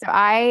front of me. So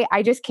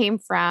I just came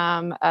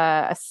from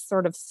a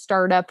sort of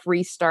startup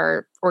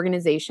restart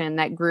organization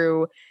that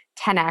grew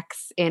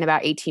 10x in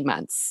about 18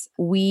 months.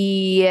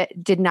 We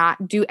did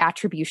not do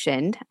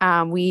attribution.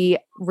 We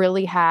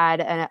really had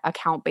an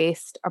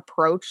account-based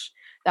approach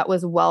that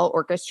was well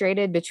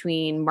orchestrated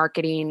between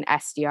marketing,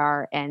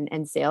 SDR,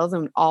 and sales.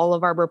 And all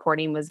of our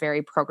reporting was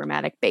very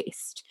programmatic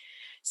based.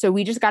 So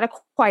we just got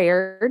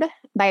acquired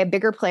by a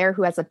bigger player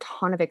who has a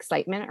ton of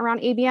excitement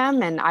around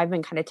ABM. And I've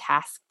been kind of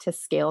tasked to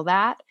scale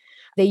that.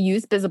 They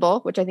use Bizible,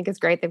 which I think is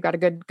great. They've got a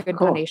good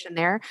foundation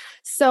there.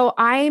 So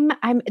I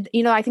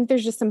think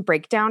there's just some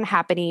breakdown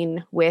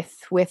happening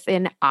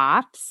within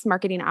ops,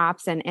 marketing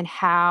ops, and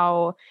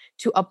how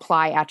to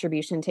apply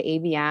attribution to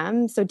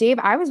ABM. So Dave,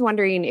 I was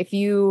wondering if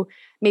you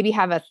maybe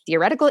have a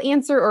theoretical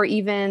answer or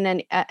even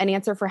an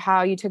answer for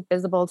how you took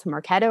Bizible to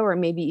Marketo, or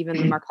maybe even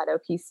the Marketo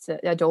piece to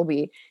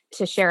Adobe,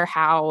 to share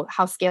how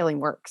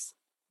scaling works.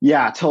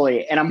 Yeah,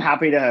 totally. And I'm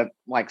happy to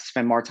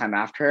spend more time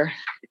after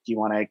if you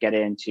want to get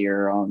into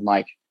your own,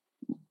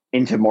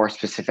 into more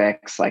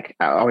specifics. I'm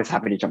always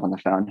happy to jump on the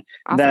phone.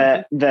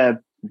 Awesome. The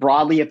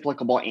broadly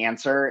applicable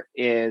answer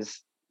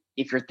is,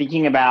 if you're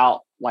thinking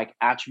about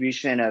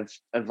attribution of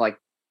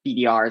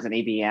BDRs and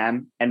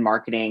ABM and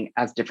marketing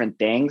as different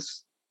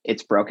things,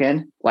 it's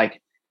broken.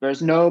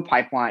 There's no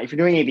pipeline. If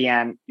you're doing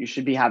ABM, you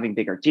should be having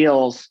bigger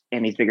deals,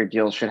 and these bigger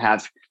deals should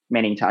have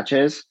many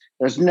touches.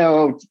 There's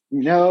no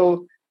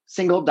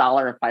single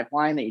dollar of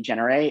pipeline that you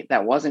generate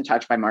that wasn't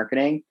touched by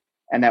marketing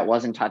and that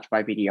wasn't touched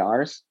by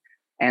BDRs.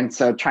 And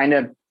so trying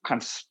to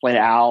kind of split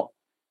out,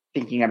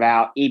 thinking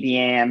about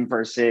ABM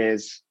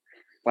versus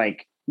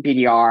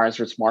BDRs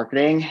versus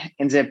marketing,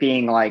 ends up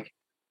being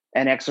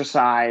an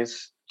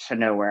exercise to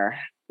nowhere.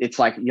 It's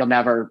you'll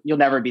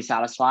never be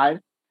satisfied.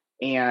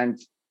 And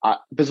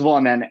Bizible,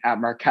 and then at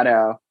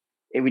Marketo,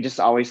 we just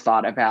always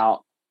thought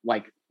about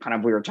we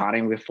were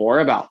talking before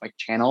about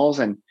channels,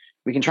 and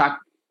we can track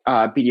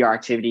BDR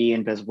activity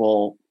and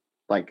Bizible,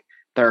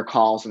 their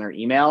calls and their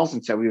emails.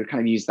 And so we would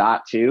kind of use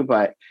that too,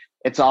 but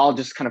it's all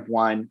just kind of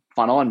one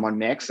funnel and one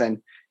mix, and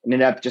it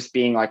ended up just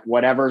being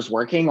whatever's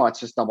working, let's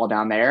just double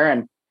down there.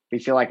 And we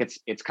feel like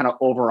it's kind of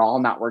overall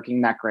not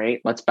working that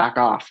great, let's back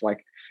off.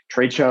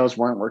 Trade shows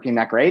weren't working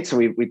that great. So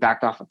we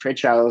backed off of trade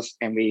shows,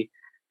 and we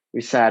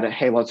said,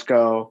 hey, let's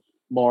go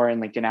more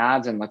in LinkedIn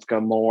ads, and let's go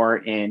more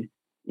in,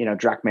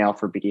 direct mail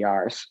for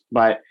BDRs.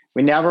 But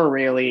we never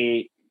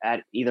really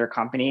at either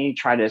company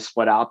try to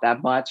split out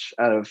that much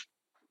of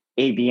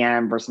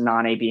ABM versus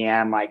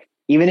non-ABM.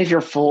 Even if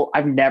you're full,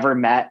 I've never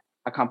met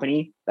a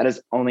company that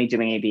is only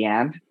doing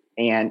ABM.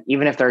 And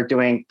even if they're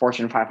doing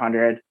Fortune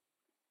 500,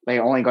 they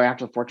only go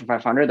after the Fortune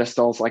 500, they're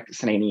still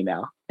sending an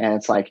email. And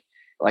it's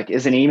like,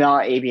 is an email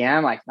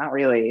ABM? Like, not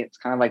really. It's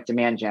kind of like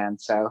demand gen.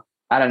 So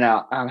I don't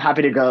know. I'm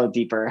happy to go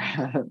deeper,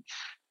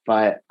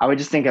 but I would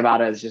just think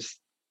about it as just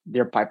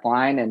your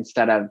pipeline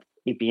instead of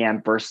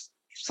ABM versus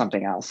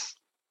something else.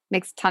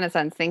 Makes a ton of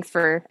sense.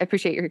 I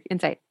appreciate your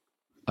insight.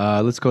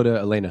 Let's go to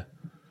Elena.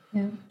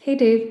 Yeah. Hey,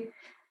 Dave.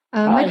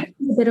 My question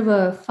is a bit of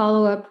a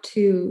follow-up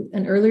to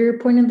an earlier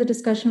point in the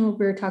discussion where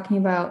we were talking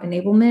about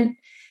enablement.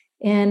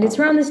 And it's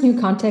around this new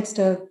context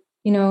of,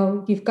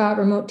 you've got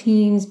remote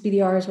teams,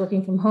 BDRs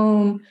working from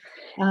home.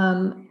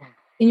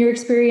 In your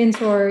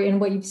experience or in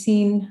what you've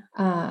seen,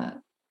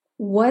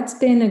 what's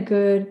been a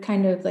good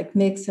kind of like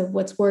mix of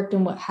what's worked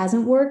and what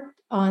hasn't worked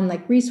on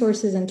like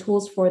resources and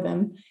tools for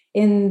them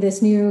in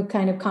this new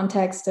kind of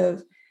context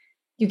of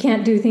you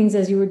can't do things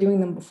as you were doing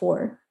them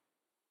before?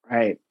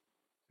 Right.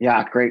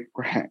 Yeah, great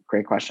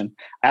question.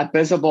 At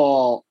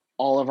Bizible,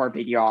 all of our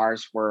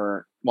BDRs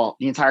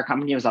the entire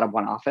company was out of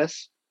one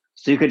office.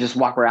 So you could just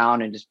walk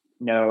around and just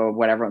know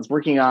what everyone's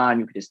working on.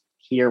 You could just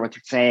hear what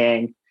they're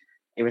saying.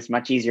 It was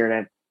much easier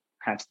to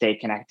kind of stay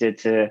connected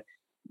to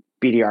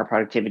BDR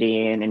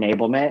productivity and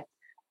enablement.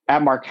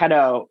 At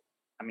Marketo,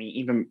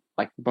 even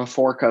like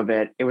before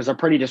COVID, it was a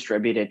pretty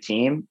distributed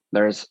team.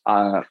 There's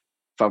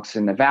folks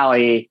in the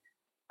Valley.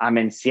 I'm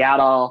in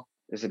Seattle.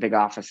 There's a big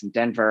office in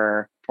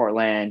Denver,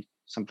 Portland,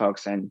 some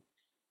folks in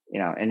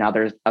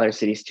other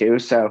cities too.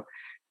 So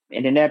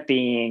it ended up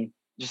being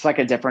just like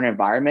a different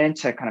environment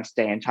to kind of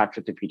stay in touch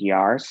with the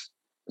BDRs.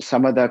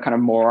 Some of the kind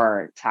of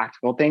more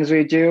tactical things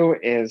we do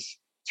is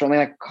certainly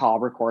like call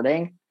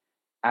recording.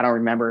 I don't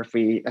remember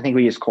I think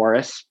we use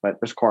Chorus, but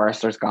there's Chorus,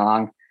 there's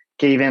Gong. You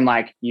can even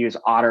like use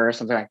Otter or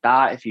something like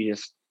that if you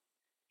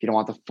don't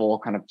want the full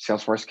kind of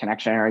Salesforce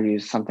connection, or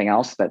use something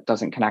else that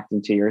doesn't connect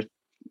into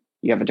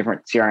you have a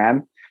different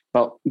CRM.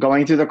 But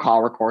going through the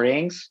call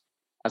recordings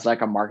as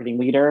like a marketing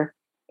leader,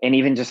 and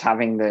even just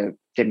having the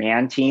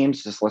demand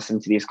teams just listen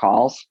to these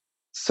calls,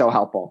 so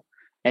helpful.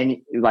 And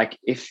like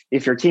if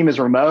your team is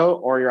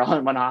remote or you're all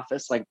in one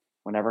office, like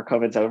whenever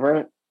COVID's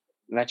over,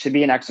 that should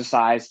be an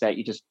exercise that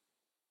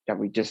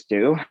we just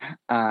do.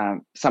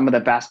 Some of the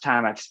best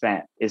time I've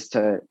spent is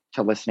to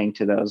listening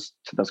to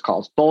those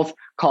calls, both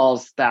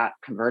calls that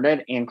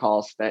converted and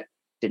calls that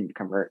didn't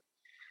convert.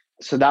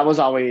 So that was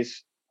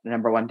always the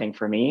number one thing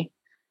for me.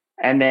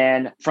 And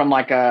then from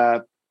like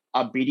a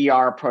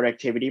BDR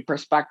productivity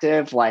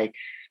perspective, like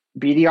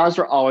BDRs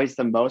were always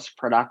the most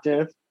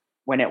productive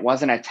when it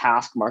wasn't a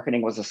task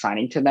marketing was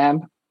assigning to them.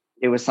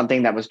 It was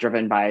something that was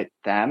driven by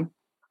them.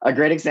 A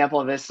great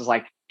example of this is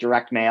like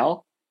direct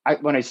mail.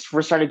 When I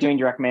first started doing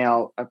direct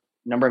mail a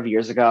number of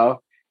years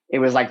ago, it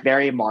was like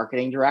very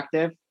marketing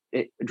directed.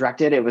 It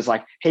was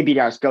like, hey,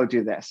 BDRs, go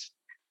do this.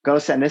 Go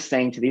send this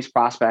thing to these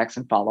prospects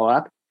and follow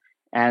up.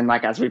 And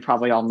like, as we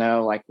probably all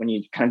know, like when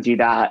you kind of do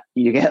that,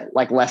 you get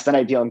like less than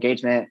ideal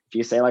engagement. If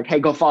you say like, hey,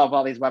 go follow up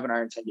all these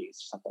webinar attendees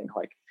or something,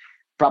 like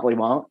probably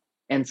won't.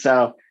 And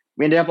so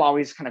we ended up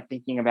always kind of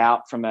thinking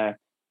about from a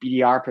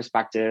BDR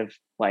perspective,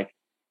 like,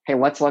 hey,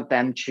 let's let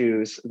them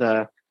choose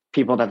the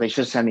people that they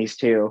should send these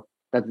to,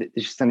 that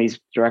they should send these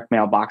direct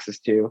mail boxes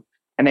to.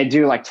 And they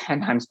do like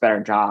 10 times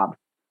better job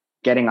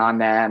getting on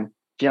them,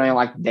 feeling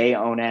like they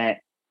own it.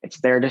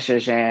 It's their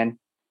decision.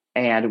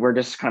 And we're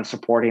just kind of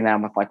supporting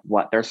them with like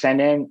what they're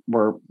sending.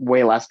 We're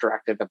way less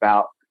directive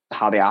about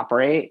how they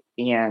operate.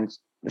 And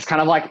it's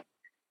kind of like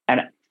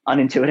an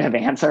unintuitive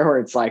answer where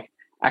it's like,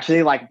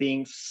 actually like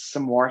being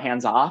some more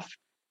hands-off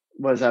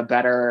was a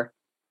better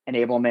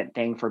enablement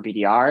thing for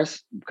BDRs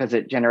because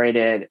it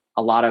generated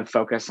a lot of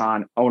focus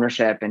on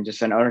ownership and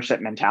just an ownership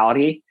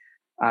mentality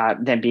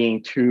than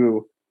being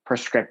too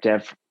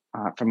prescriptive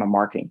from a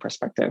marketing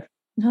perspective.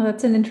 No,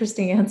 that's an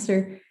interesting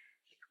answer.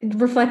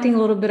 Reflecting a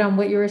little bit on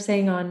what you were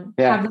saying on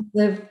have them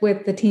live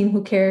with the team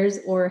who cares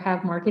or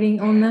have marketing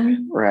own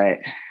them. Right.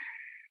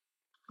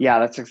 Yeah,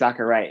 that's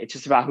exactly right. It's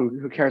just about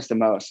who cares the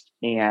most.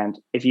 And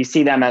if you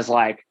see them as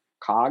like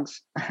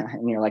cogs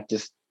and you're like,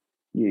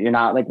 you're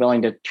not like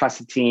willing to trust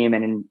the team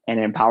and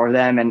empower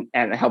them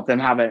and help them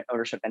have an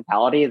ownership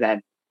mentality,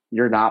 then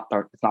it's not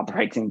the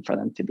right thing for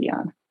them to be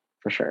on,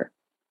 for sure.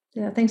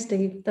 Yeah. Thanks,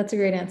 Dave. That's a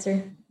great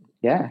answer.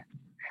 Yeah.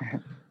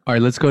 All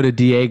right, let's go to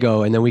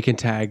Diego, and then we can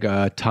tag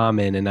Tom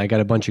in, and I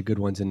got a bunch of good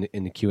ones in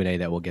the Q&A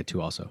that we'll get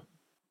to also.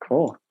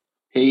 Cool.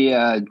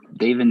 Hey,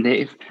 Dave and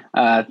Dave.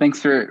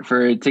 Thanks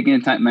for taking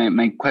the time.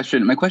 My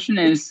question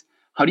is,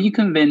 how do you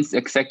convince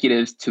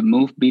executives to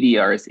move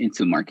BDRs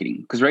into marketing?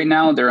 Because right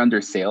now they're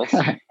under sales,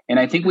 and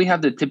I think we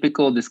have the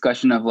typical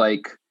discussion of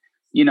like,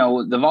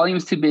 the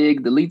volume's too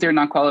big, the leads are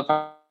not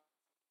qualified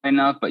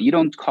enough, but you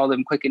don't call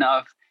them quick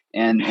enough,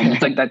 and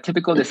it's like that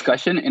typical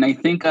discussion. And I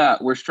think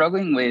we're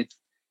struggling with.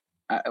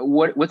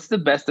 What's the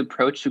best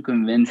approach to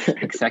convince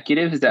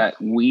executives that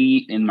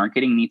we in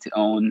marketing need to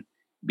own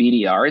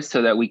BDRs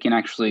so that we can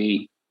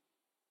actually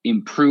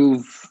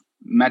improve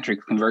metric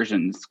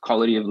conversions,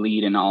 quality of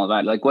lead, and all of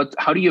that? Like,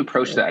 how do you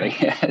approach that? I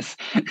guess.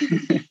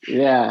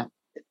 Yeah.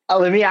 Oh,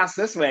 let me ask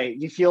this way: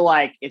 do you feel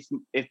like if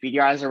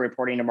BDRs are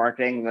reporting to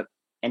marketing that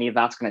any of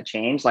that's going to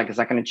change? Like, is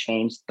that going to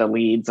change the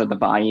leads or the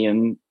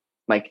volume?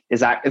 Like, is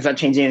that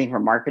changing anything for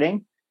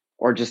marketing?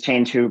 or just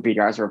change who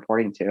BDRs are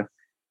reporting to?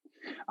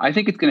 I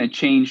think it's going to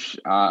change,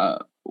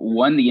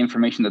 one, the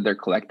information that they're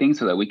collecting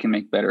so that we can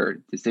make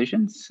better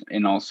decisions,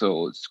 and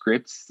also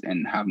scripts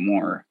and have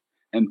more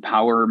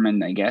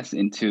empowerment, I guess,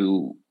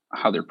 into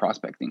how they're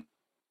prospecting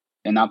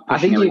and not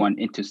pushing everyone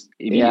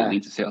immediately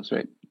into sales,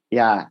 right?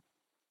 Yeah.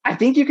 I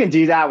think you can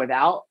do that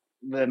without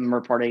them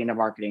reporting into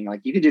marketing.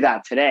 Like you can do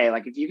that today.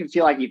 Like if you can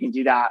feel like you can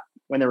do that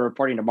when they're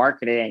reporting to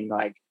marketing,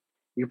 like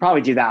you could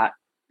probably do that,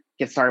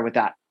 get started with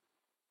that.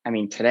 I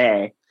mean,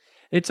 today.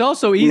 It's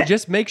also easy.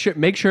 Just make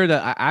sure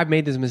that I've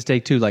made this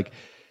mistake too. Like,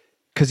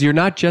 because you're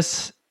not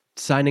just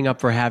signing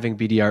up for having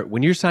BDR.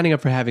 When you're signing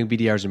up for having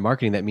BDRs in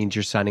marketing, that means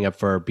you're signing up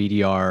for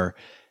BDR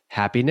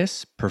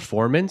happiness,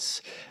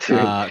 performance,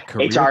 career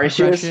HR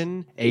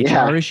progression,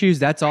 issues.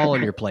 That's all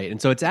on your plate.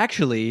 And so it's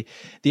actually,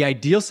 the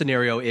ideal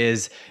scenario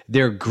is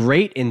they're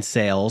great in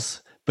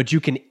sales, but you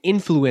can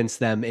influence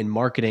them in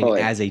marketing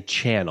as a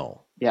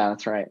channel. Yeah,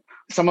 that's right.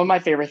 Some of my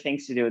favorite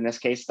things to do in this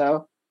case,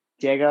 though,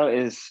 Diego,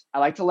 is I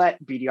like to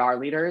let BDR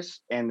leaders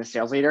and the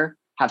sales leader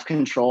have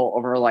control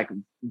over like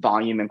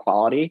volume and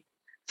quality.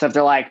 So if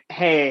they're like,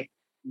 hey,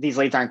 these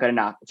leads aren't good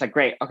enough, it's like,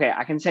 great. Okay,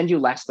 I can send you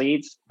less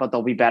leads, but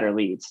they'll be better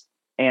leads.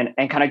 And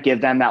kind of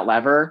give them that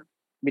lever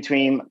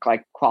between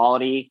like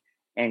quality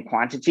and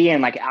quantity,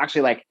 and like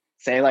actually like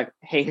say like,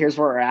 hey, here's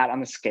where we're at on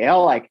the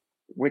scale. Like,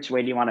 which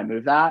way do you want to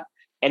move that?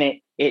 And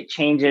it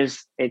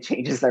changes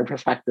their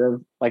perspective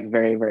like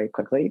very, very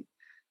quickly,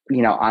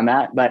 on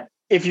that. But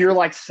if you're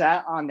like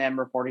set on them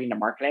reporting to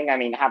marketing, I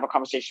mean, have a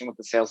conversation with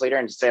the sales leader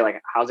and just say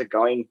like, how's it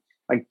going?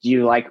 Like, do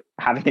you like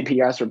having the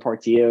PRs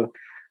report to you?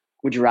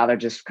 Would you rather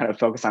just kind of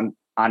focus on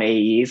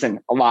AEs? And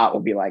a lot will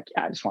be like,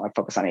 yeah, I just want to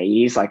focus on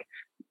AEs. Like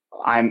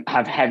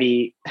have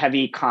heavy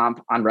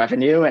comp on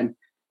revenue. And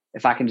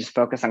if I can just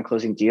focus on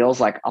closing deals,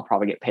 like I'll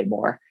probably get paid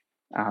more.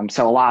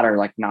 So a lot are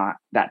like not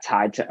that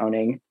tied to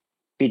owning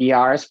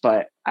BDRs,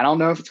 but I don't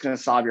know if it's going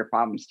to solve your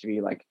problems, to be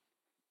like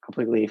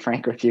completely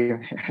frank with you.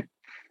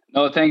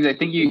 No, thanks. I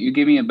think you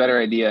gave me a better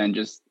idea, and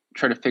just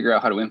try to figure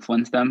out how to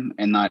influence them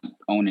and not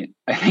own it.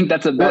 I think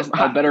that's a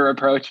better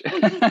approach.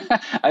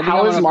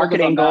 How is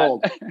marketing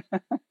gold?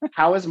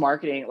 How is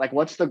marketing, like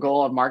what's the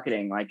goal of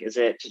marketing? Like, is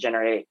it to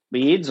generate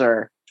leads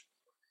or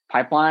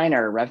pipeline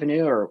or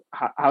revenue, or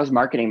how is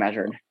marketing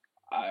measured?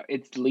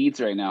 It's leads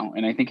right now.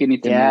 And I think it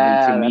needs to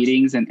move into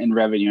meetings and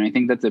revenue. And I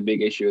think that's a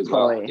big issue as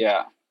well.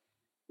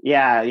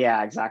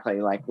 Yeah,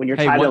 exactly. Like when you're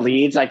tied to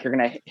leads, like you're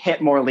going to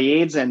hit more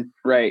leads, and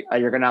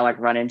you're going to like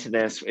run into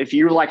this. If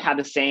you like had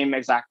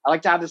I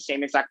like to have the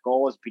same exact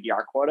goal as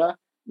BDR quota.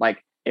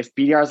 Like if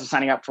BDRs are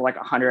signing up for like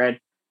 100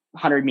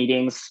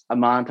 meetings a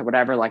month or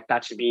whatever, like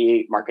that should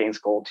be marketing's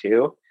goal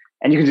too.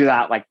 And you can do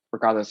that like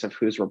regardless of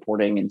who's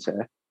reporting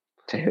into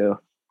who.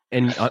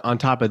 And on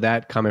top of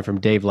that comment from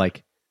Dave,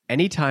 like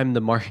anytime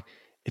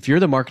if you're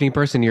the marketing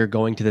person, you're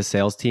going to the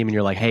sales team and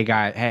you're like, hey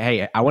guy,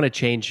 hey, I want to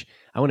change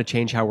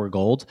how we're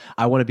gold.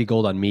 I want to be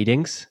gold on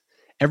meetings.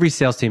 Every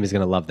sales team is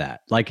going to love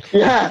that. Like,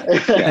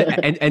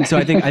 and so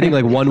I think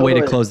like one way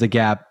to close the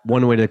gap,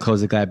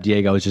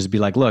 Diego, is just be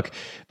like, look,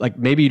 like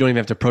maybe you don't even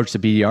have to approach the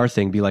BDR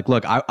thing. Be like,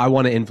 look, I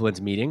want to influence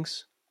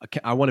meetings.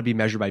 I want to be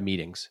measured by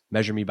meetings.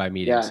 Measure me by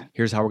meetings. Yeah.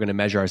 Here's how we're going to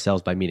measure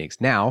ourselves by meetings.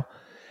 Now,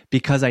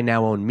 because I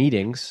now own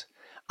meetings,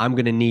 I'm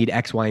going to need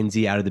X, Y, and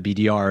Z out of the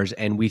BDRs,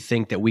 and we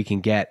think that we can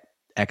get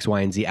X,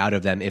 Y, and Z out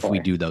of them if we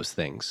do those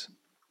things.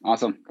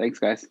 Awesome. Thanks,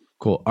 guys.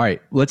 Cool. All right,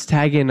 let's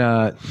tag in.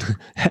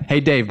 Hey,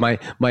 Dave, my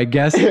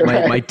guest,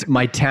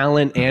 my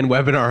talent and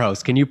webinar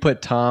host. Can you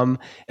put Tom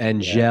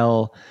and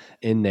Gel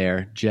in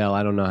there? Gel,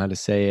 I don't know how to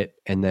say it,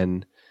 and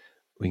then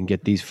we can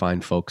get these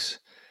fine folks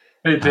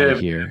out of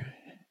here.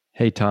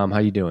 Hey, Tom, how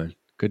you doing?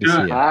 Good to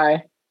see you.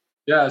 Hi.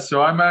 Yeah,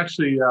 so I'm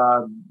actually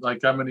I'm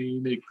in a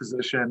unique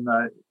position.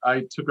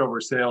 I took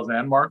over sales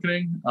and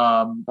marketing.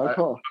 Cool. From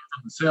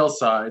the sales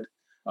side.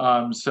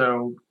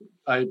 So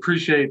I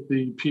appreciate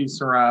the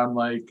piece around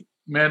like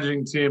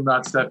managing team,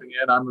 not stepping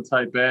in. I'm the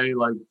type A,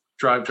 like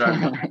drive.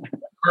 I've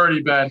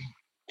already been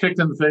kicked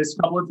in the face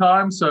a couple of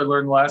times, so I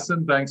learned a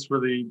lesson. Thanks for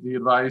the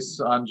advice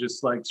on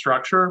just like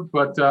structure.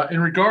 But in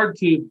regard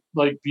to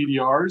like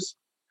BDRs,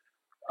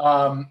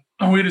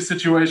 we had a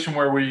situation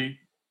where we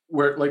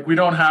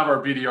don't have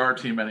our BDR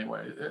team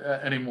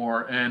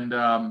anymore. And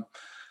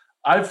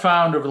I've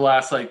found over the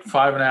last like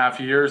 5.5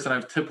 years, and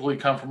I've typically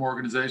come from an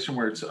organization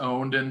where it's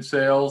owned in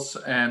sales,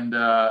 and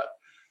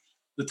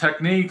the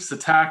techniques, the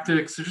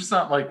tactics, they're just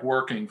not like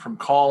working, from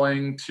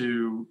calling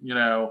to,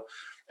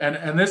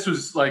 and this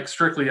was like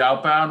strictly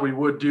outbound. We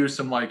would do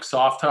some like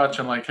soft touch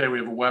and like, hey, we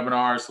have a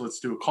webinar, so let's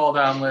do a call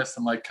down list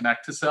and like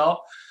connect to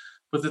sell.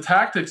 But the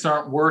tactics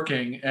aren't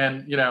working.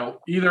 And,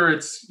 either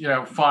it's,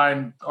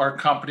 find our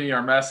company,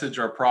 our message,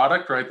 our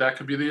product, right? That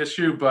could be the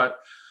issue. But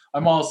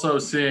I'm also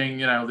seeing,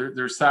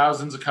 there's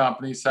thousands of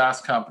companies,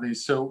 SaaS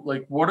companies. So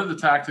like, what are the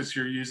tactics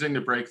you're using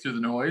to break through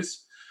the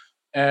noise?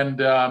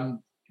 And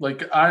I'm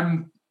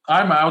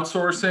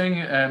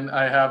outsourcing, and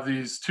I have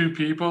these 2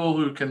 people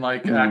who can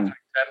like act like 10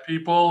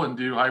 people and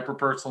do hyper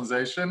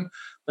personalization.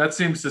 That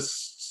seems to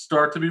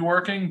start to be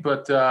working.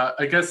 But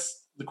I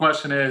guess the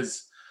question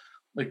is,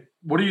 like,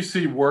 what do you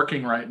see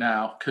working right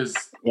now? Because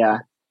Yeah.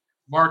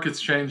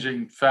 market's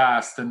changing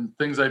fast, and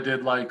things I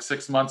did like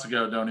 6 months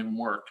ago don't even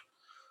work.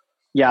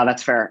 Yeah,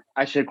 that's fair.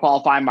 I should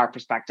qualify my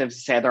perspectives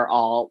to say they're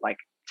all like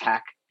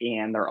tech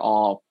and they're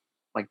all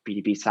like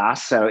B2B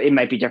SaaS. So it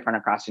might be different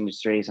across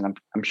industries, and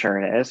I'm sure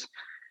it is.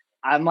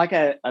 I'm like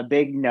a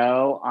big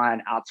no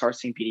on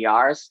outsourcing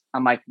BDRs.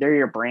 I'm like, they're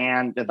your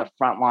brand, they're the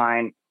front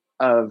line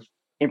of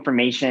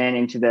information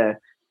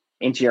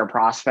into your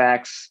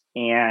prospects.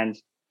 And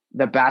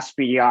the best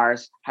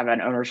BDRs have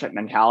an ownership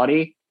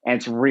mentality. And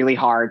it's really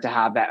hard to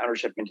have that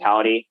ownership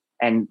mentality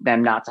and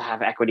them not to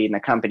have equity in the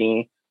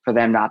company, for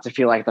them not to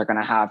feel like they're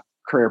going to have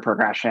career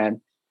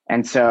progression.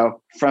 And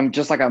so from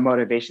just like a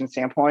motivation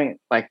standpoint,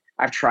 like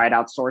I've tried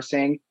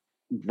outsourcing.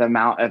 The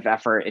amount of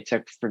effort it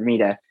took for me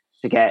to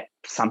get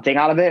something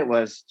out of it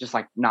was just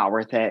like not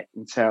worth it.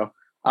 And so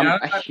I'm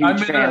a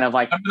huge fan of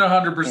like, I'm in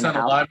 100%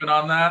 alignment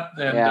on that.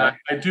 And Yeah.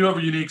 I do have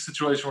a unique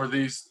situation where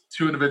these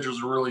two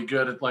individuals are really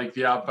good at like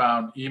the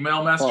outbound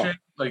email messaging.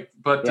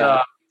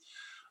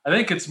 I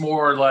think it's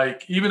more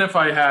like, even if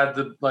I had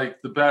the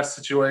best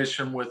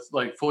situation with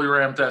like fully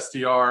ramped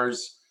SDRs,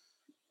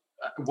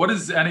 what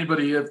is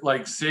anybody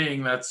like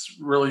seeing that's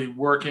really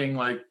working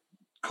like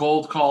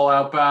cold call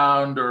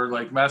outbound or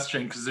like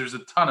messaging? Because there's a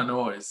ton of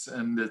noise,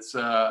 and it's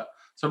so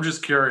I'm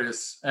just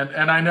curious.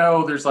 And I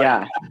know there's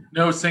like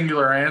no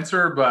singular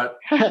answer, but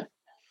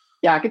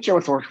yeah, I could share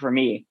what's working for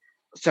me.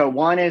 So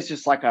one is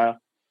just like a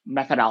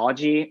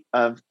methodology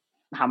of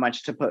how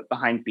much to put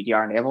behind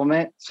BDR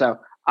enablement. So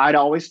I'd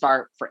always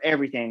start for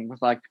everything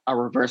with like a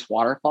reverse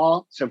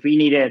waterfall. So if we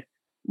needed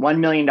 $1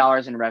 million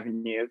in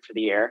revenue for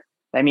the year,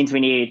 that means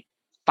we need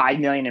 5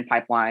 million in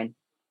pipeline,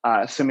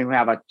 assuming we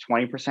have a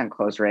 20%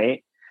 close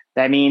rate.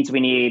 That means we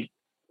need,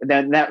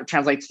 that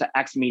translates to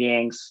X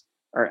meetings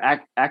or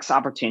X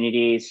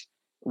opportunities,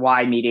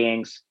 Y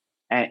meetings,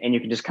 and you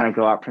can just kind of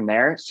go up from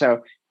there.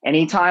 So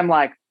anytime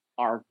like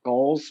our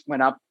goals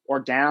went up or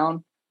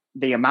down,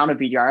 the amount of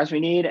BDRs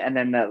we need, and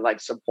then the like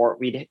support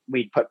we'd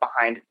put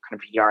behind kind of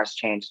BDRs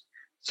changed.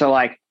 So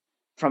like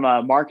from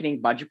a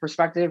marketing budget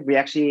perspective, we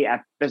actually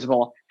at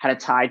Bizible had it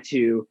tied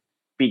to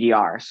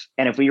BDRs.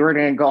 And if we were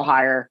going to go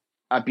hire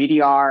a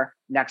BDR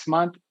next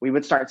month, we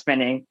would start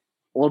spending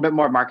a little bit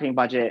more marketing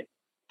budget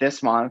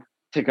this month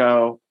to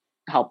go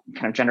help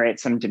kind of generate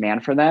some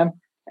demand for them.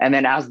 And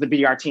then as the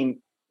BDR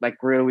team like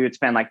grew, we would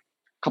spend like a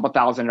couple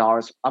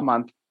 $1,000s a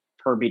month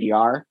per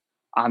BDR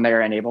on their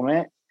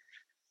enablement.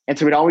 And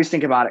so we'd always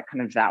think about it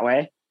kind of that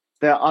way.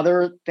 The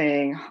other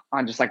thing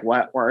on just like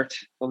what worked,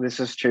 well, this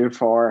is true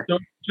for. So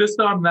just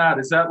on that,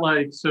 is that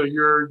like, so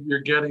you're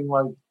getting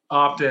like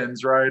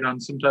opt-ins, right, on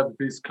some type of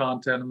piece of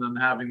content, and then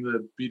having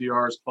the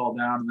BDRs fall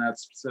down in that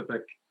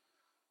specific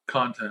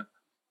content?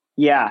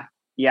 Yeah.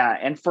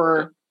 And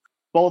for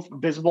both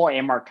Bizible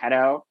and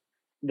Marketo,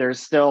 there's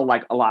still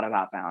like a lot of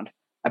outbound.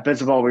 At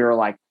Bizible, we were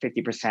like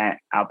 50%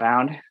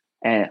 outbound.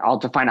 And I'll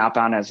define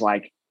outbound as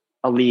like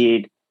a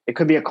lead. It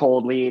could be a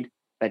cold lead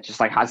that just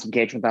like has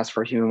engaged with us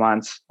for a few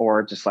months,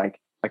 or just like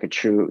a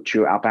true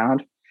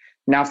outbound.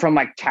 Now from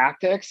like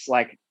tactics,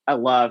 like I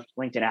love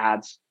LinkedIn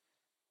ads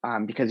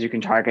because you can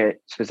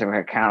target specific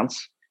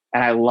accounts.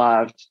 And I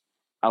love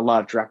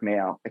direct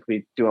mail. Like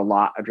we do a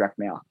lot of direct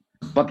mail.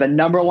 But the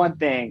number one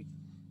thing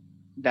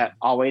that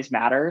always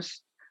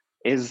matters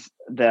is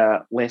the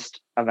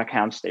list of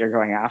accounts that you're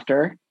going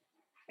after.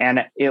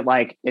 And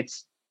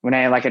it's when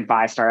I like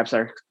advise startups that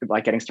are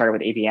like getting started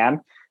with ABM,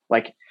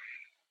 like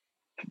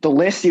the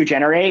list you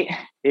generate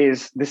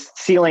is this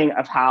ceiling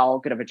of how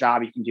good of a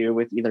job you can do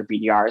with either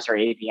BDRs or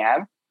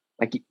ABM.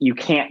 Like you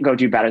can't go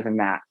do better than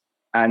that.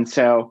 And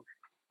so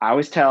I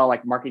always tell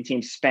like marketing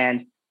teams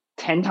spend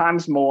 10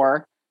 times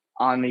more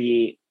on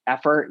the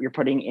effort you're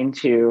putting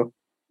into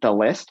the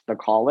list, the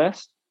call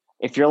list.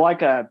 If you're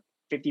like a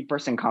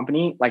 50-person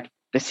company, like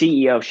the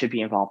CEO should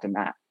be involved in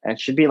that. And it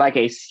should be like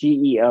a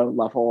CEO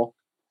level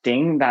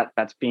thing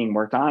that's being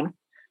worked on.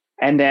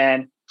 And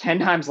then 10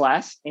 times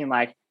less in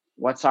like,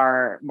 what's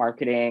our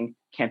marketing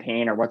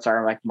campaign, or what's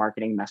our like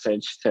marketing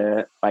message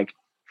to like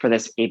for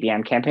this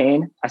ABM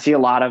campaign? I see a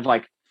lot of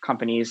like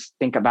companies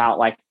think about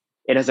like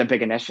it as a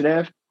big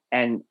initiative.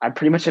 And I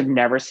pretty much have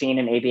never seen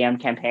an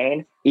ABM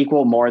campaign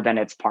equal more than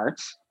its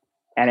parts.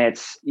 And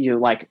it's you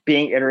like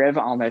being iterative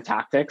on the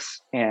tactics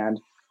and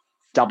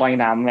doubling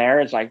down there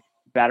is like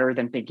better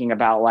than thinking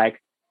about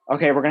like,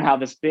 okay, we're going to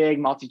have this big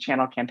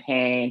multi-channel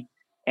campaign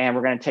and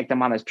we're going to take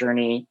them on this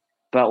journey.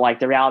 But like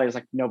the reality is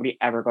like nobody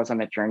ever goes on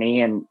that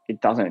journey, and it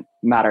doesn't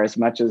matter as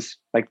much as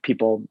like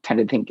people tend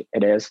to think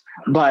it is.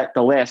 But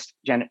the list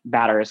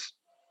matters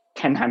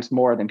 10 times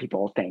more than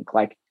people think.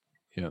 Like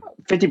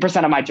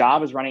 50% of my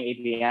job as running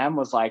ABM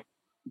was like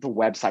the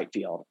website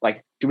field.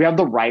 Like, do we have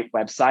the right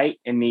website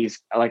in these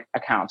like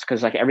accounts?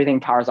 Because like everything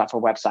powers off a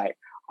website.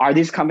 Are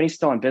these companies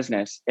still in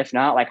business? If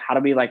not, like how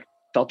do we like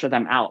filter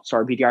them out so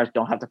our BDRs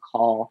don't have to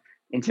call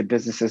into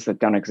businesses that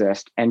don't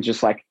exist, and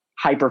just like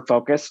hyper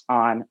focus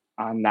on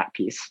that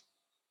piece.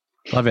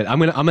 Love it. I'm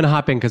gonna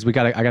hop in because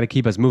I gotta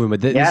keep us moving.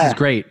 But this is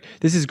great.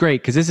 This is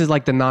great because this is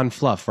like the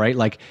non-fluff, right?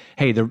 Like,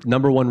 hey, the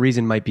number one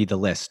reason might be the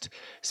list.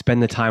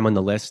 Spend the time on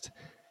the list.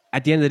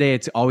 At the end of the day,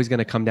 it's always going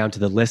to come down to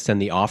the list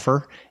and the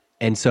offer.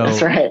 And so,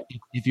 that's right.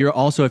 if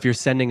you're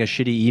sending a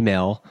shitty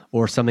email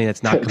or something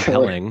that's not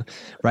compelling,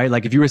 right?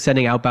 Like if you were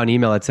sending outbound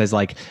email that says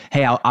like,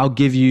 "Hey, I'll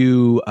give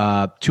you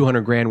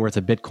 200 grand worth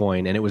of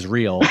Bitcoin," and it was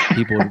real,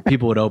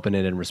 people would open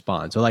it and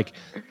respond. So like,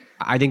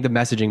 I think the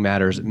messaging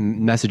matters.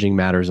 Messaging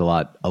matters a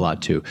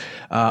lot too.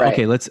 Right.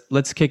 Okay,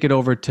 let's kick it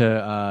over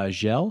to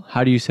Gel.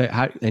 How do you say?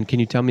 And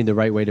can you tell me the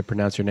right way to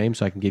pronounce your name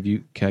so I can give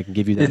you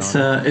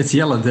that? It's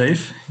Jelle,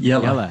 Dave.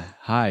 Jelle.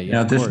 Hi.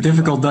 Yeah, this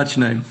difficult Dutch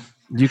name.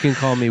 You can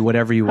call me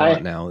whatever you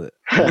want now.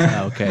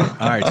 Okay.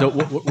 All right. So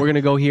we're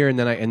gonna go here, and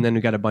then we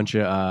got a bunch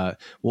of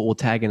we'll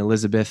tag in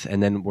Elizabeth,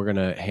 and then we're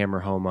gonna hammer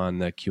home on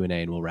the Q&A,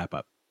 and we'll wrap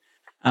up.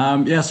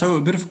 So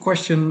a bit of a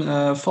question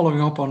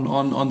following up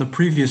on the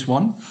previous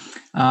one.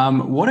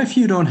 What if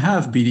you don't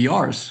have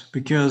BDRs?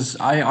 Because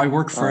I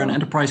work for an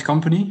enterprise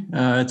company.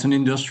 It's an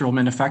industrial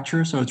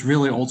manufacturer, so it's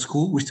really old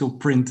school. We still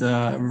print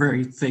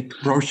very thick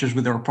brochures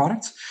with our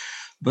products.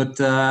 But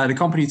the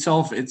company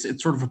itself, it's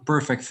sort of a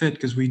perfect fit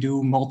because we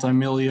do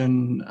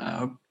multi-million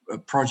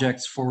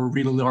projects for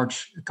really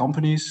large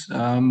companies.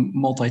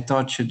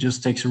 Multi-touch, it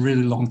just takes a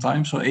really long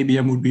time. So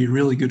ABM would be a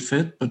really good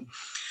fit. But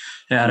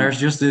yeah, there's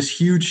just this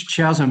huge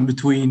chasm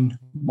between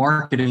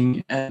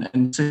marketing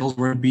and sales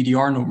where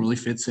BDR normally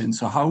fits in.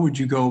 So how would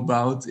you go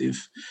about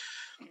if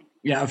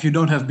you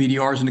don't have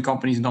BDRs and the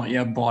company's not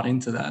yet bought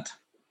into that?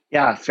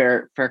 Yeah,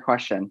 fair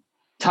question.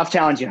 Tough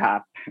challenge you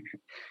have.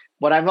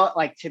 What I've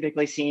like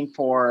typically seen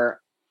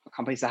for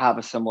companies that have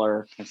a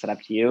similar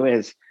setup to you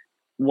is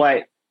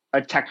what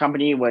a tech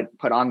company would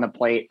put on the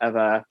plate of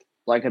a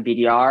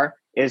BDR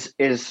is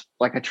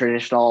like a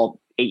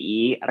traditional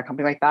AE at a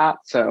company like that.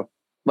 So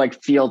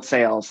like field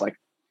sales, like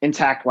in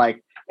tech,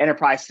 like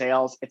enterprise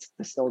sales, it's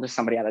still just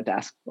somebody at a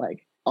desk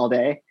like all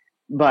day,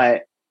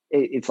 but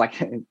it's like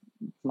it's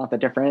not that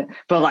different.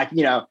 But like,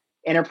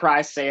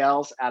 enterprise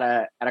sales at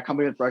a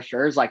company with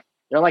brochures, like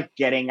they're like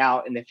getting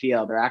out in the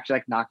field. They're actually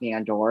like knocking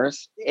on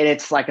doors, and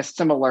it's like a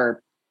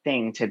similar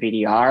thing to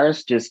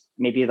BDRs, just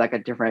maybe like a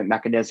different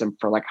mechanism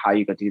for like how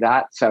you go do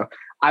that. So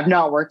I've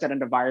not worked at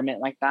an environment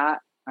like that,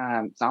 so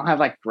I don't have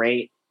like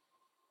great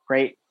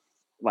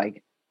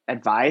like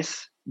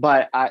advice.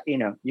 But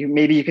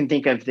you can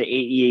think of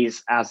the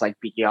AEs as like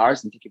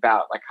BDRs and think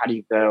about like how do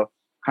you go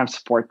kind of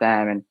support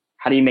them and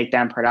how do you make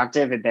them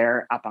productive in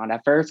their outbound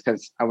efforts?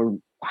 Because I would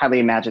highly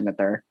imagine that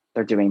they're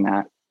doing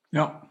that.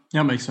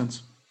 Yeah, makes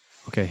sense.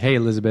 Okay, hey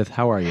Elizabeth,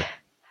 how are you?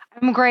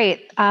 I'm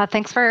great.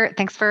 Thanks for.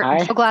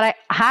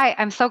 Hi.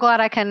 I'm so glad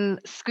I can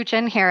scooch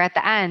in here at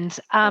the end.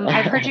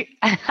 I've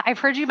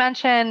heard you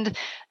mentioned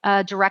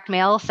direct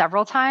mail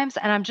several times,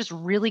 and I'm just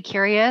really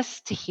curious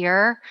to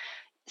hear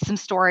some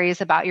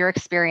stories about your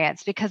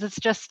experience, because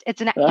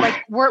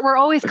we're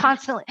always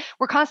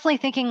constantly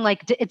thinking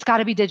like it's got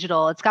to be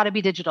digital.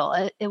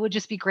 It would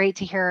just be great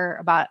to hear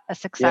about a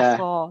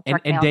successful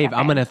direct mail Dave, campaign.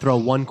 I'm going to throw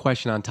one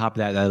question on top of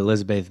that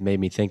Elizabeth made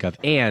me think of.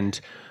 And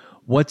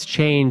what's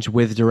changed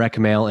with direct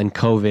mail and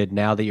COVID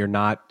now that you're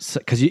not,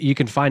 because you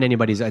can find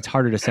it's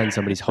harder to send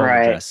somebody's home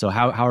address. So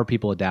how are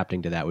people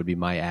adapting to that would be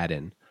my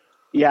add-in.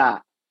 Yeah.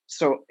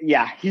 So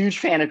huge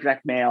fan of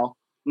direct mail.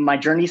 My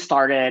journey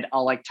started,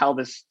 I'll like tell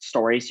this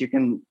story so you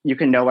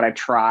can know what I've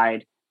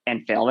tried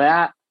and failed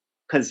at,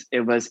 because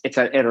it's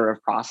an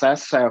iterative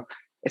process. So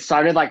it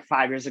started like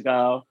 5 years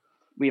ago.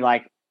 We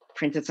like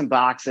printed some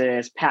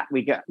boxes,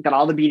 we got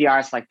all the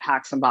BDRs, like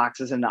packed some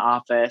boxes in the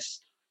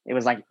office. It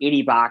was like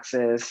 80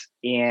 boxes.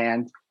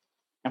 And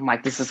I'm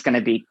like, this is going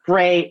to be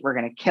great. We're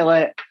going to kill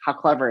it. How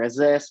clever is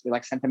this? We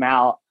like sent them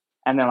out,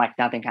 and then like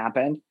nothing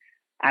happened.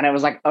 And it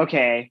was like,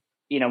 okay,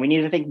 we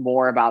need to think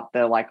more about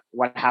the like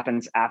what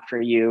happens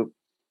after you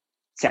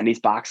send these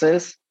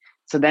boxes.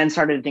 So then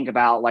started to think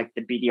about like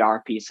the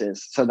BDR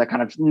pieces. So the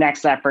kind of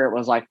next effort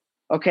was like,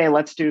 okay,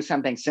 let's do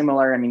something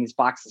similar. I mean, these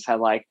boxes had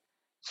like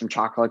some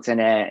chocolates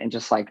in it and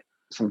just like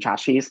some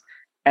tchotchkes.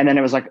 And then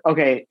it was like,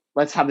 okay,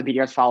 let's have the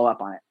BDRs follow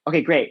up on it.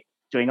 Okay, great.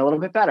 Doing a little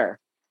bit better.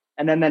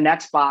 And then the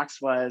next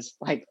box was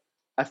like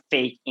a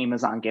fake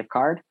Amazon gift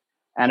card.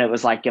 And it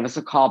was like, give us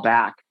a call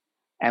back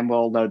and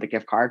we'll load the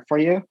gift card for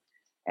you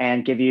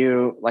and give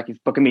you, like, if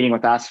you book a meeting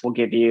with us, we'll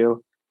give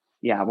you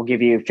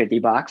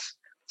 $50.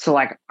 So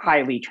like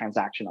highly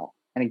transactional.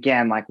 And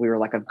again, like we were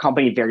like a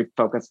company very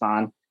focused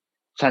on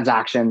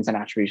transactions and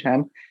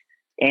attribution.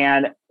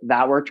 And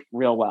that worked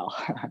real well.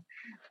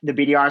 The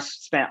BDRs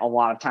spent a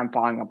lot of time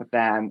following up with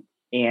them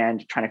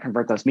and trying to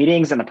convert those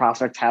meetings. And the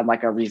prospects had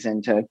like a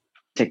reason to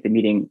take the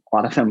meeting. A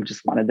lot of them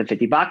just wanted the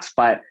 $50,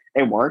 but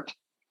it worked.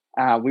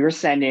 We were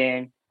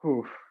sending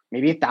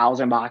maybe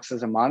 1,000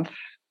 boxes a month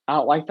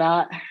out like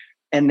that.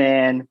 And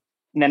then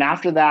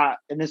after that,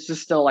 and it's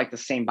just still like the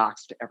same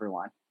box to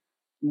everyone.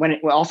 When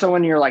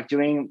you're like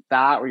doing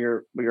that,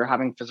 where you're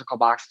having physical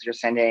boxes you're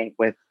sending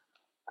with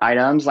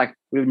items, like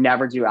we would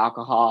never do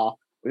alcohol.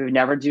 We would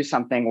never do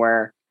something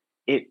where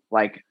it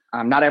like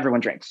not everyone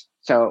drinks.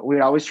 So we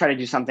would always try to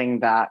do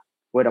something that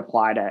would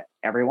apply to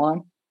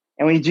everyone.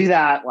 And when you do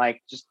that,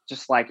 like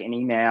just like an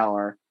email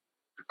or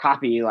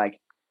copy, like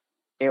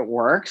it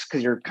works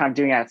because you're kind of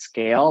doing it at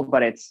scale,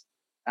 but it's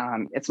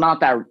not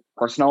that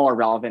personal or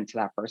relevant to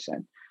that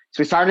person.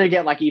 So we started to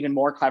get like even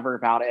more clever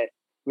about it.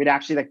 We'd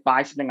actually like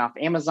buy something off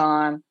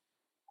Amazon.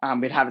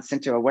 We'd have it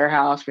sent to a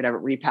warehouse. We'd have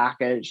it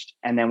repackaged,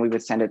 and then we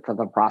would send it to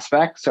the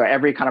prospect. So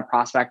every kind of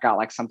prospect got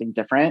like something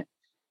different.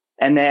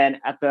 And then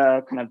at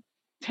the kind of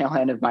tail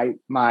end of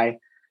my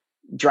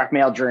direct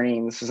mail journey,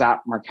 and this is at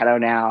Marketo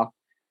now,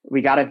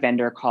 we got a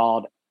vendor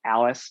called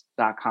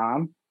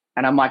Alice.com.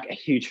 And I'm like a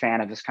huge fan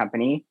of this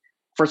company.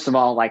 First of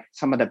all, like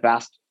some of the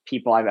best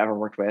people I've ever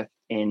worked with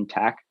in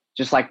tech,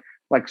 just like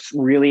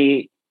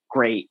really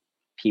great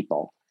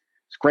people.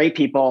 It's great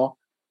people,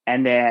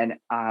 and then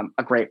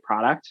a great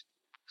product.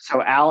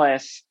 So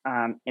Alice,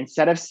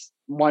 instead of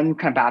one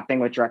kind of bad thing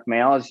with direct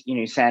mail is,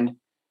 you send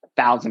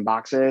 1,000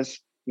 boxes,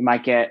 you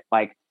might get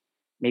like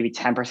maybe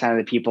 10% of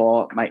the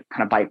people might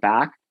kind of bite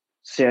back.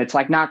 So it's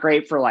like not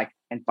great for like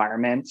the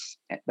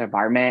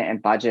environment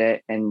and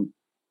budget. And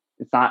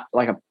it's not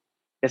like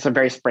it's a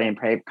very spray and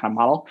pray kind of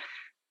model.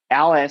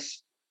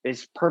 Alice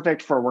is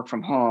perfect for work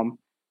from home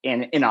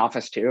in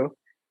office too.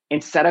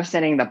 Instead of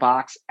sending the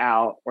box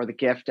out or the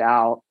gift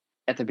out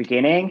at the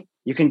beginning,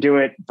 you can do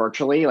it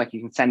virtually. Like you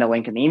can send a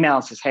link in the email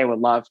and says, hey, would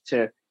love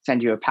to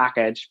send you a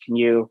package. Can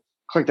you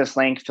click this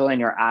link, fill in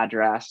your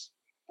address,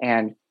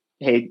 and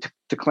hey,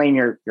 to claim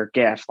your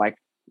gift, like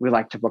we'd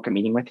like to book a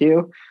meeting with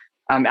you.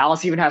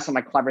 Alice even has some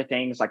like clever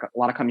things, like a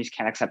lot of companies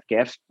can't accept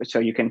gifts. So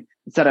you can,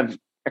 instead of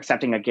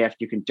accepting a gift,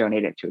 you can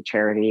donate it to a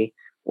charity,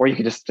 or you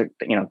could just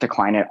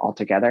decline it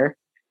altogether.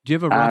 Do you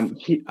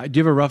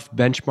have a rough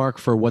benchmark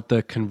for what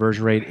the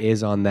conversion rate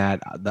is on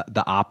that,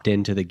 the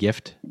opt-in to the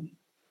gift?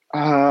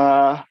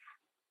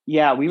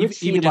 Yeah, we would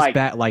see even like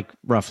just like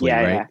roughly,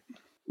 right?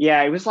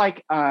 Yeah, it was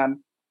like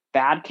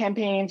bad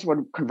campaigns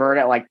would convert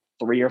at like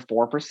 3 or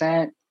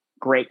 4%.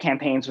 Great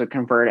campaigns would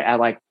convert at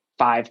like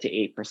 5 to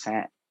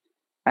 8%.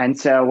 And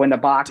so when the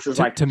box is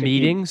like to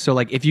meetings, so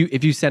like if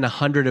you send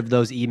 100 of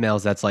those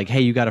emails, that's like,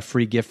 hey, you got a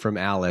free gift from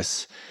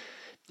Alice.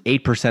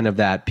 8% of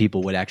that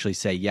people would actually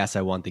say, yes,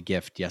 I want the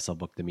gift. Yes, I'll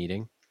book the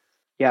meeting.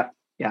 Yeah,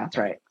 that's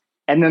right.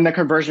 And then the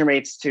conversion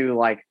rates to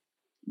like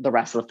the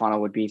rest of the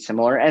funnel would be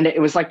similar. And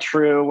it was like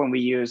true when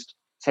we used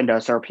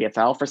Sendoso or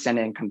PFL for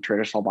sending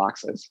traditional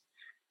boxes.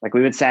 Like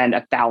we would send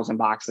 1,000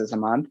 boxes a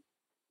month,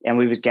 and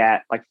we would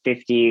get like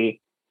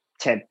 50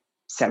 to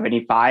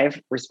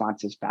 75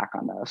 responses back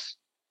on those.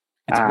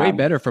 It's way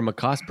better from a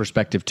cost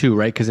perspective too,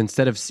 right? Because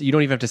instead of, you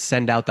don't even have to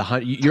send out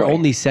you're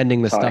only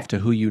sending the stuff to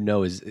who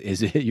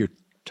is you're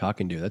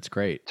talking to. That's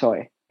great.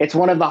 Totally. It's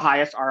one of the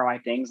highest ROI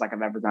things like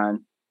I've ever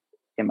done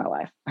in my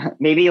life.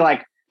 Maybe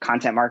like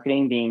content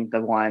marketing being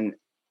the one,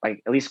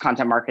 like at least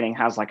content marketing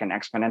has like an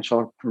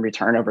exponential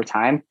return over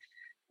time.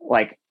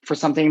 Like for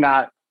something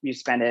that you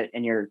spend it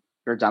and you're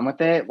done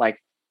with it, like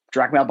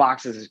direct mail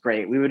boxes is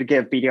great. We would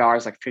give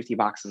BDRs like 50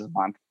 boxes a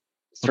month.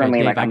 Certainly,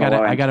 okay, Dave,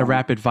 like I got a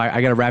rapid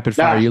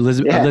fire.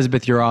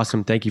 Elizabeth, you're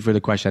awesome. Thank you for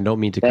the question. I don't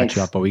mean to cut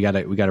you off, but we got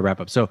to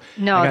wrap up. So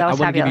I want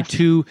to give you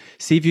two.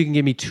 See if you can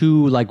give me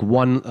two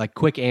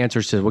quick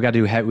answers to. We got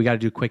to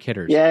do quick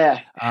hitters. Yeah.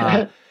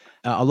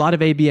 A lot of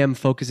ABM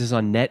focuses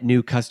on net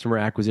new customer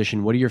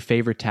acquisition. What are your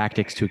favorite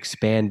tactics to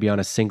expand beyond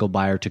a single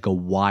buyer to go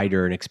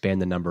wider and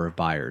expand the number of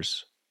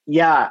buyers?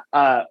 Yeah,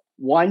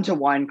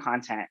 one-to-one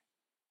content,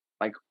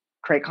 like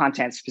create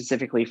content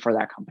specifically for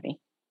that company.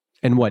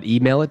 And what?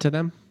 Email it to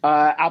them?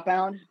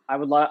 Outbound. I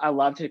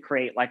love to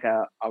create like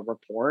a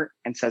report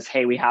and says,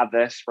 hey, we have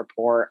this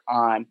report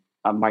on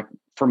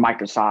for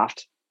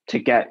Microsoft to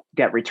get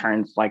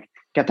returns, like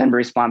get them to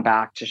respond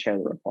back to share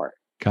the report.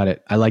 Got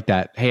it. I like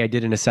that. Hey, I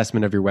did an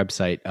assessment of your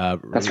website.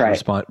 That's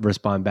right.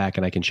 Respond back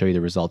and I can show you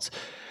the results.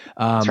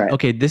 That's right.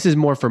 Okay, this is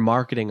more for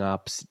marketing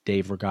ops,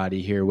 Dave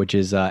Rigotti here, which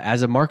is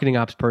as a marketing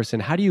ops person,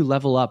 how do you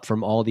level up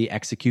from all the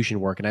execution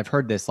work? And I've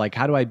heard this, like,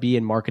 how do I be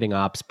in marketing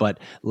ops, but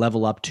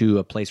level up to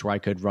a place where I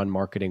could run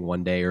marketing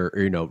one day or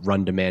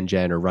run demand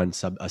gen or run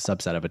a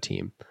subset of a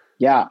team?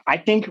 Yeah, I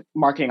think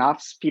marketing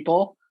ops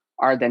people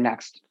are the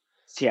next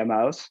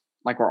CMOs.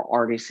 Like we're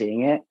already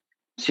seeing it.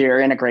 So you're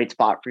in a great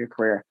spot for your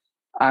career.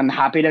 I'm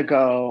happy to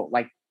go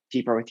like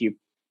deeper with you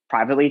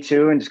privately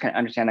too, and just kind of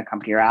understand the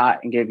company you're at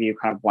and give you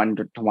kind of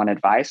one-to-one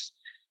advice.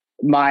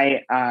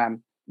 My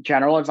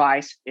general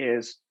advice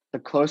is the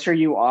closer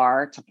you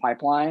are to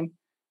pipeline,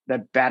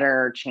 the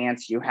better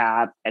chance you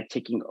have at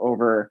taking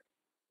over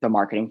the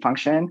marketing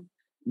function.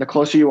 The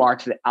closer you are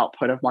to the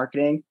output of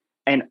marketing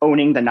and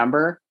owning the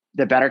number,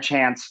 the better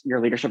chance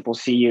your leadership will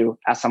see you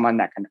as someone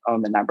that can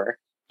own the number.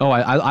 Oh,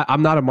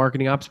 I'm not a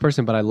marketing ops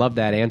person, but I love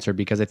that answer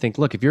because I think,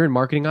 look, if you're in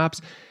marketing ops,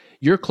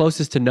 you're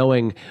closest to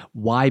knowing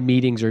why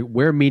meetings or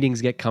where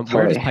meetings where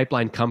does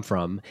pipeline come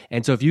from?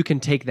 And so if you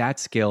can take that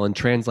skill and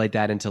translate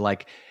that into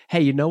like,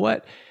 hey, you know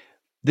what?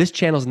 This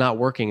channel's not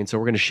working. And so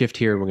we're going to shift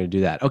here and we're going to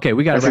do that. Okay,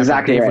 we got to wrap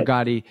up. Dave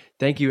Rigotti,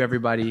 Thank you,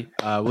 everybody.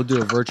 We'll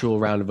do a virtual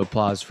round of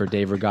applause for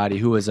Dave Rigotti,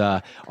 who is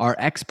our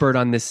expert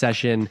on this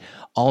session.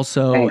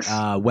 Also,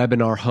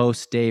 webinar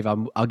host. Dave,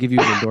 I'll give you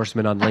an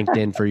endorsement on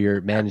LinkedIn for your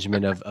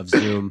management of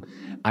Zoom.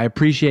 I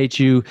appreciate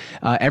you.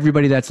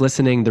 Everybody that's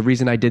listening, the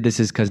reason I did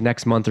this is because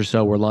next month or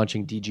so, we're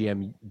launching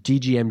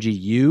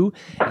DGMGU,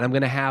 and I'm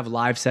going to have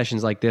live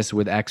sessions like this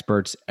with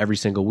experts every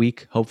single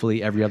week,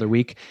 hopefully every other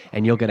week,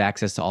 and you'll get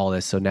access to all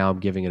this. So now I'm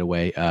giving it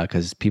away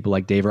because people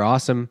like Dave are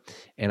awesome,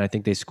 and I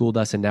think they schooled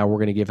us, and now we're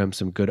going to give him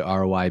some good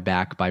ROI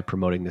back by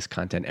promoting this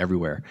content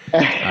everywhere.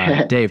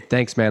 Dave,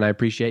 thanks, man. I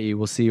appreciate you.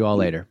 We'll see you all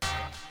later.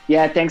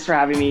 Yeah, thanks for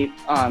having me.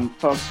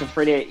 Folks, feel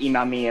free to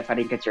email me if I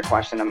didn't get to your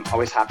question. I'm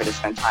always happy to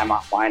spend time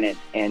offline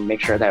and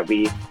make sure that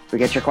we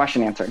get your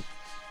question answered.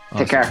 Awesome.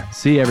 Take care.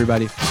 See you,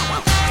 everybody.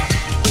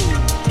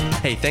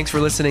 Hey, thanks for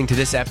listening to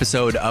this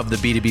episode of the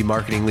B2B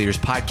Marketing Leaders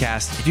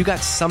Podcast. If you got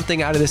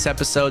something out of this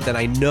episode, then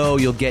I know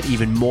you'll get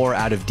even more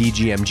out of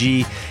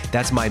DGMG.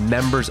 That's my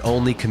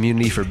members-only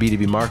community for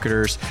B2B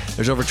marketers.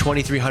 There's over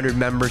 2,300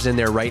 members in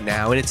there right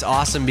now, and it's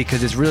awesome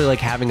because it's really like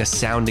having a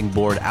sounding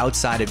board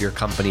outside of your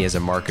company as a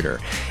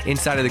marketer.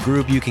 Inside of the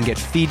group, you can get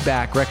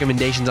feedback,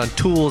 recommendations on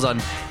tools,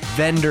 on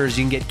vendors,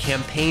 you can get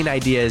campaign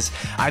ideas.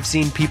 I've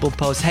seen people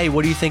post, hey,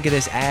 what do you think of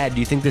this ad? Do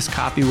you think this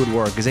copy would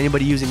work? Is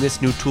anybody using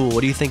this new tool?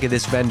 What do you think of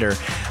this vendor?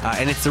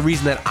 And it's the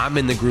reason that I'm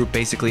in the group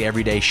basically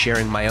every day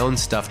sharing my own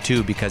stuff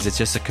too, because it's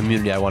just a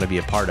community I want to be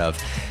a part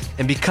of.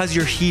 And because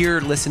you're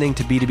here listening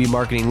to B2B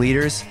Marketing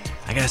Leaders,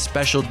 I got a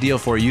special deal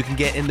for you. You can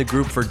get in the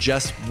group for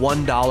just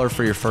 $1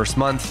 for your first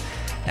month.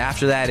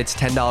 After that, it's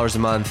 $10 a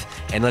month.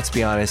 And let's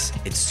be honest,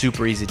 it's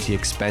super easy to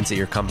expense at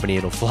your company.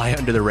 It'll fly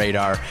under the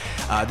radar.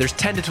 There's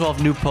 10 to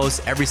 12 new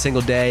posts every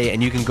single day,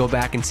 and you can go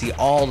back and see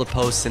all the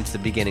posts since the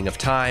beginning of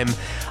time.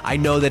 I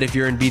know that if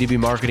you're in B2B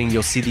marketing,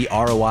 you'll see the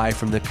ROI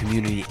from the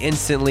community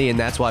instantly, and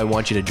that's why I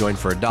want you to join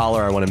for $1.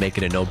 I want to make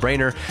it a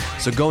no-brainer.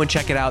 So go and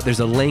check it out.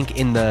 There's a link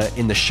in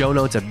the show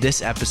notes of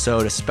this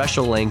episode, a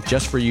special link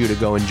just for you to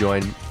go and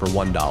join for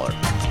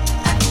 $1.